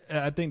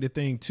I think the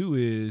thing too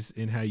is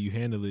in how you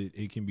handle it.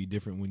 It can be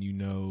different when you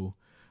know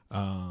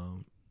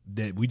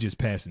that we just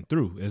passing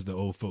through, as the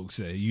old folks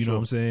say. You know what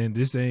I'm saying?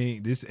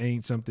 This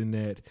ain't something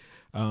that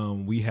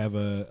we have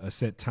a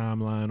set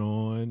timeline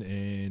on.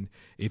 And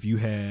if you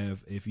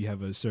have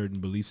a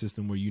certain belief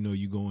system where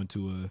you go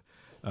into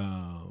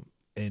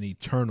an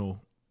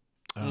eternal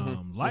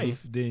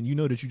life, then you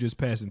know that you're just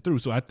passing through.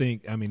 So I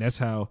mean, that's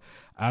how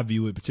I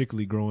view it,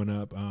 particularly growing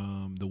up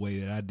the way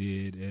that I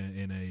did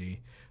in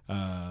a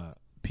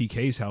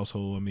PK's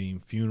household. I mean,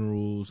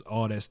 funerals,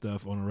 all that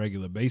stuff on a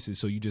regular basis.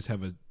 So you just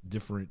have a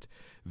different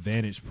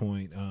vantage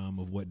point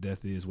of what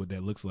death is, what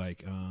that looks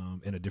like,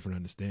 and a different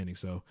understanding.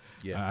 So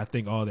I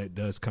think all that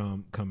does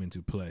come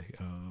into play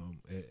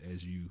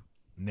as you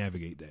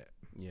navigate that.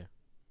 Yeah.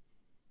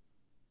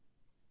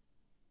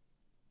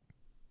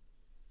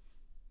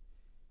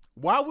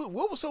 What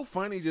was so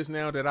funny just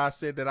now that I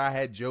said that I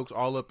had jokes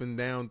all up and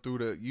down through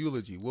the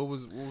eulogy? What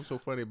was so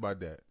funny about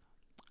that?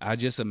 I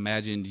just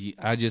imagine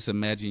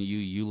you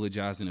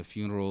eulogizing a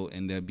funeral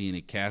and there being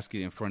a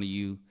casket in front of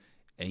you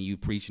and you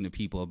preaching to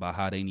people about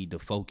how they need to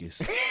focus.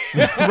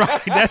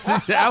 Right. That's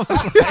just,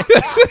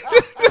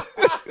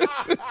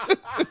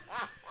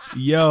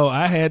 Yo,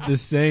 I had the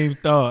same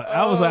thought.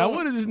 I was like,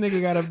 what if this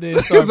nigga got up there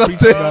and started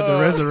preaching about the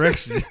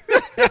resurrection?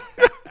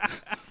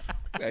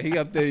 He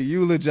up there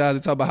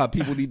eulogizing, talking about how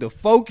people need to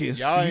focus.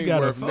 Y'all ain't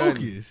gotta worth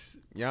focus.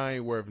 nothing. Y'all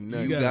ain't worth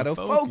nothing. You gotta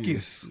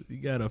focus. You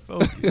gotta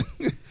focus.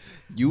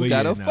 You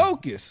gotta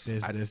focus.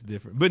 That's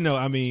different. But no,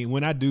 I mean,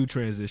 when I do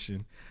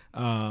transition,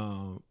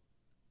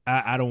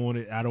 I don't want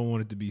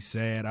it to be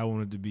sad. I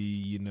want it to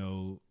be,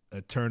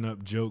 a turn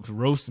up jokes.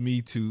 Roast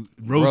me.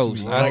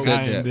 Roast. Me. Like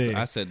I am there.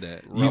 I said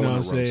that. You know what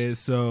I'm saying?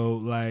 So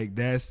like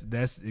that's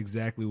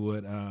exactly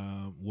what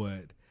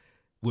would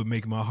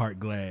make my heart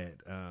glad.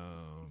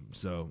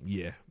 So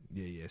yeah.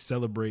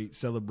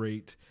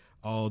 Celebrate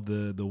all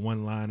the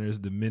one-liners,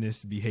 the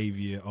menace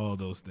behavior, all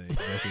those things.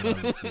 That's what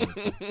I look forward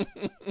to.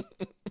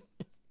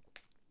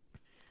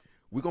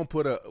 We're gonna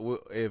put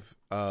if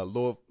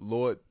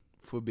Lord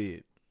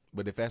forbid,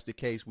 but if that's the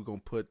case, we're gonna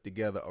put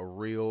together a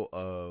reel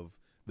of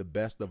the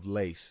best of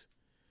Lace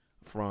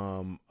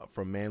from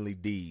Manly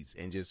Deeds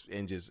and just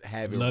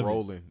have it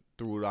rolling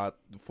throughout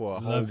for a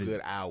whole good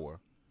hour.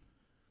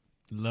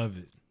 Love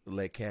it.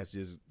 Let cats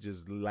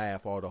just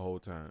laugh all the whole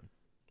time.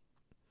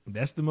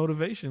 That's the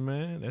motivation,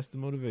 man. That's the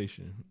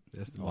motivation.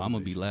 I'm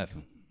gonna be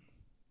laughing.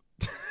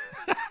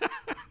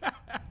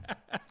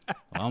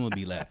 I'm gonna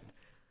be laughing.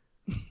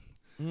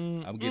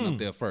 I'm getting up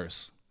there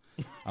first.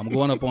 I'm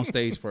going up on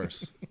stage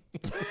first.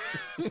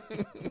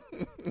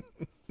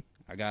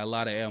 I got a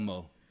lot of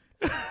ammo.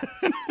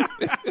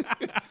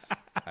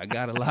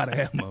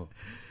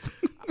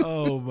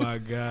 Oh my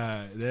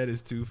God, that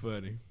is too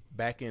funny.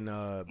 Back in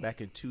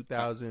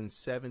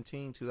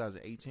 2017,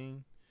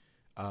 2018,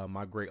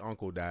 my great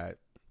uncle died,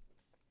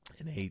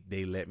 and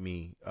they let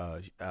me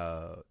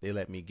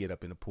get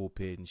up in the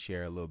pulpit and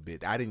share a little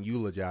bit. I didn't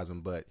eulogize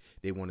him, but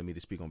they wanted me to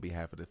speak on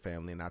behalf of the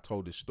family, and I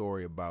told the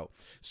story about.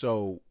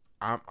 So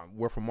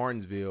we're from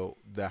Martinsville.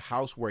 The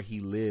house where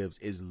he lives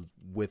is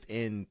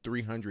within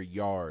 300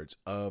 yards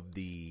of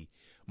the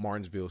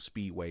Martinsville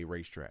Speedway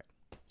racetrack,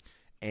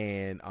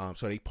 and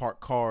so they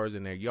park cars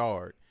in their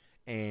yard.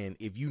 And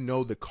if you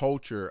know the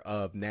culture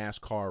of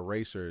NASCAR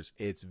racers,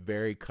 it's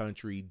very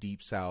country,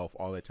 deep south,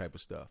 all that type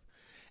of stuff.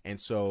 And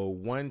so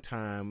one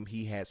time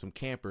he had some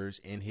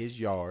campers in his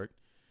yard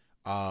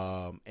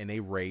And they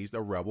raised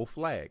a rebel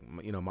flag.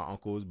 You know, my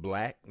uncle is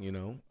black, you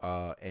know,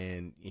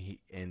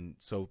 and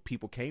so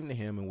people came to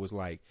him and was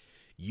like,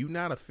 "You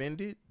not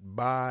offended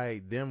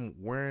by them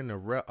wearing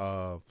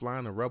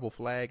flying a rebel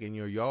flag in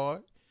your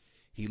yard?"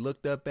 He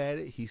looked up at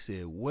it. He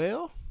said,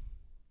 "Well,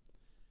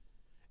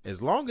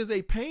 as long as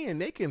they paying,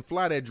 they can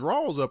fly their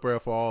drawers up there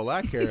for all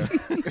I care."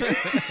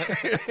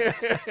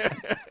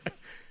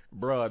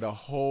 Bruh, the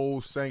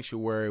whole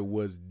sanctuary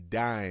was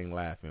dying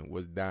laughing.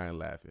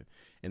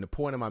 And the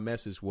point of my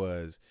message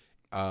was,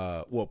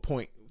 the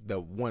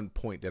one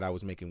point that I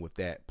was making with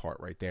that part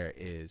right there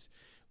is,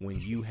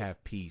 when you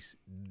have peace,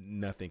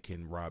 nothing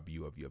can rob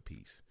you of your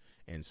peace.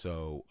 And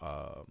so,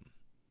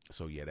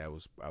 yeah, I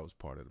was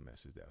part of the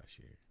message that I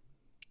shared.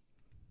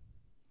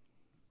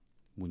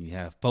 When you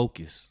have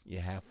focus. You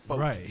have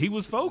focus. Right. He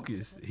was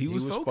focused. He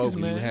was focused,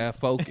 man. You have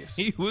focus.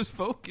 He was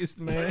focused,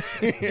 man.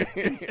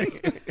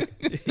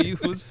 He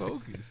was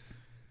focused.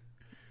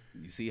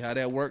 You see how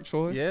that worked,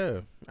 Troy?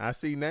 Yeah, I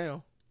see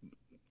now.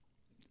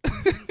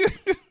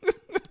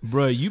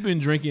 Bruh, you've been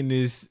drinking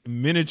this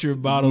miniature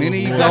bottle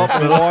Mini of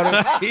dolphin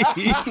water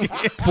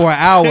for an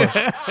hour.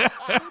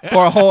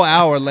 For a whole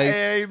hour, Lace.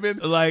 Hey,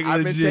 Like,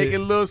 I've been legit.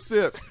 taking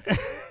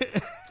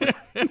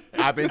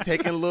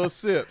little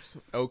sips.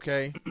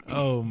 Okay?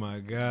 Oh my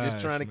god. Just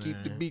trying to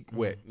keep the beak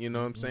wet. You know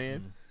what I'm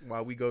saying?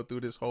 While we go through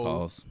this whole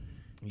Pause.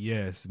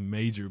 Yes,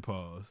 major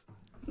pause.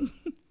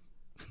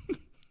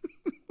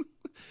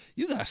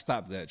 You gotta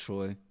stop that,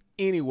 Troy.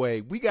 Anyway,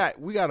 we got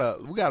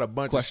a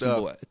bunch of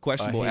stuff.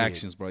 Questionable ahead.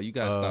 actions, bro. You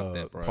gotta stop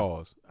that, bro.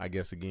 Pause. I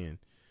guess again.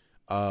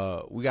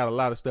 We got a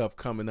lot of stuff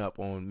coming up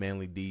on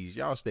Manly D's.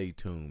 Y'all stay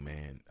tuned,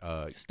 man.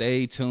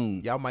 Stay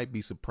tuned. Y'all might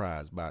be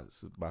surprised by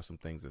some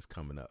things that's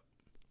coming up.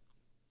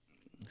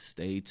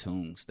 Stay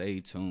tuned. Stay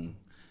tuned.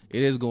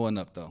 It is going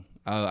up, though.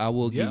 I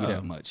will give you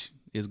that much.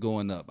 It's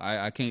going up.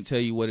 I can't tell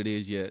you what it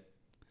is yet,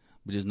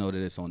 but just know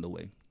that it's on the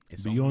way.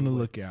 Be on the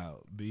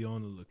lookout. Be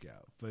on the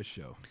lookout. For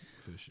sure.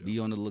 For sure. Be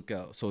on the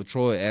lookout. So,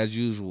 Troy, as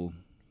usual,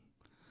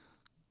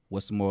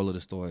 what's the moral of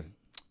the story?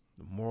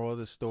 The moral of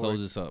the story. Close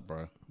this up,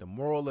 bro. The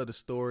moral of the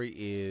story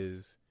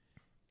is,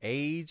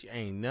 age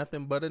ain't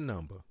nothing but a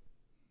number.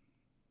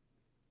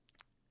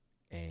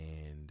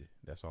 And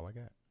that's all I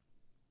got.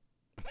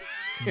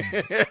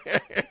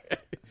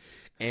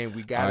 And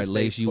we got all right,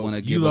 Lace, you want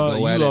to give You a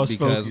go at it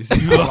because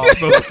focus. You lost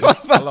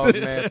focus. I lost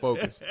mad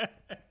focus.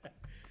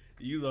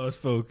 You lost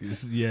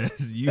focus. Yes,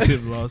 you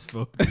have lost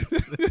focus.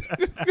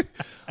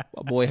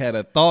 my boy had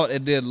a thought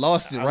and then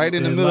lost it right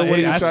in the middle of what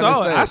he was trying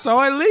to say. I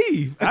saw it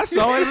leave.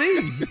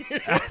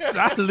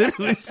 I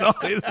literally saw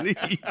it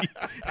leave.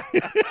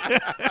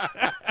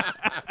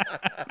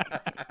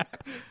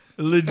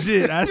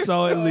 Legit, I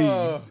saw it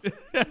leave.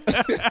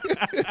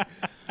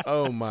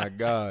 Oh my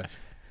gosh.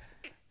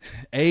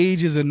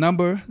 Age is a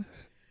number.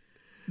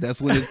 That's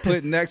when it's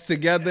put next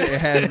together. It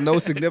has no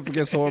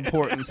significance or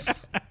importance.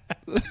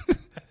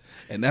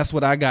 And that's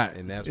what I got.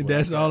 And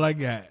that's all I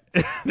got.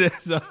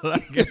 That's all I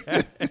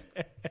got.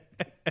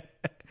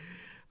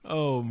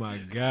 Oh my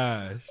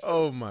gosh.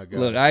 Oh my god.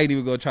 Look, I ain't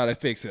even gonna try to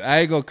fix it. I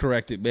ain't gonna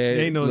correct it, man.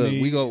 Ain't no Look,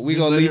 need. we Just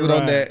gonna leave it on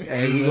ride. that.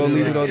 Hey, we gonna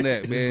leave it on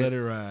that, man. Just let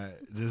it ride.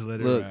 Just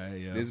let it Look, ride,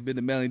 yo. this has been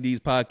the Melanie D's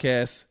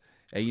podcast.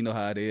 And you know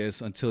how it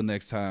is. Until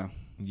next time.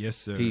 Yes,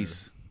 sir.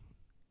 Peace.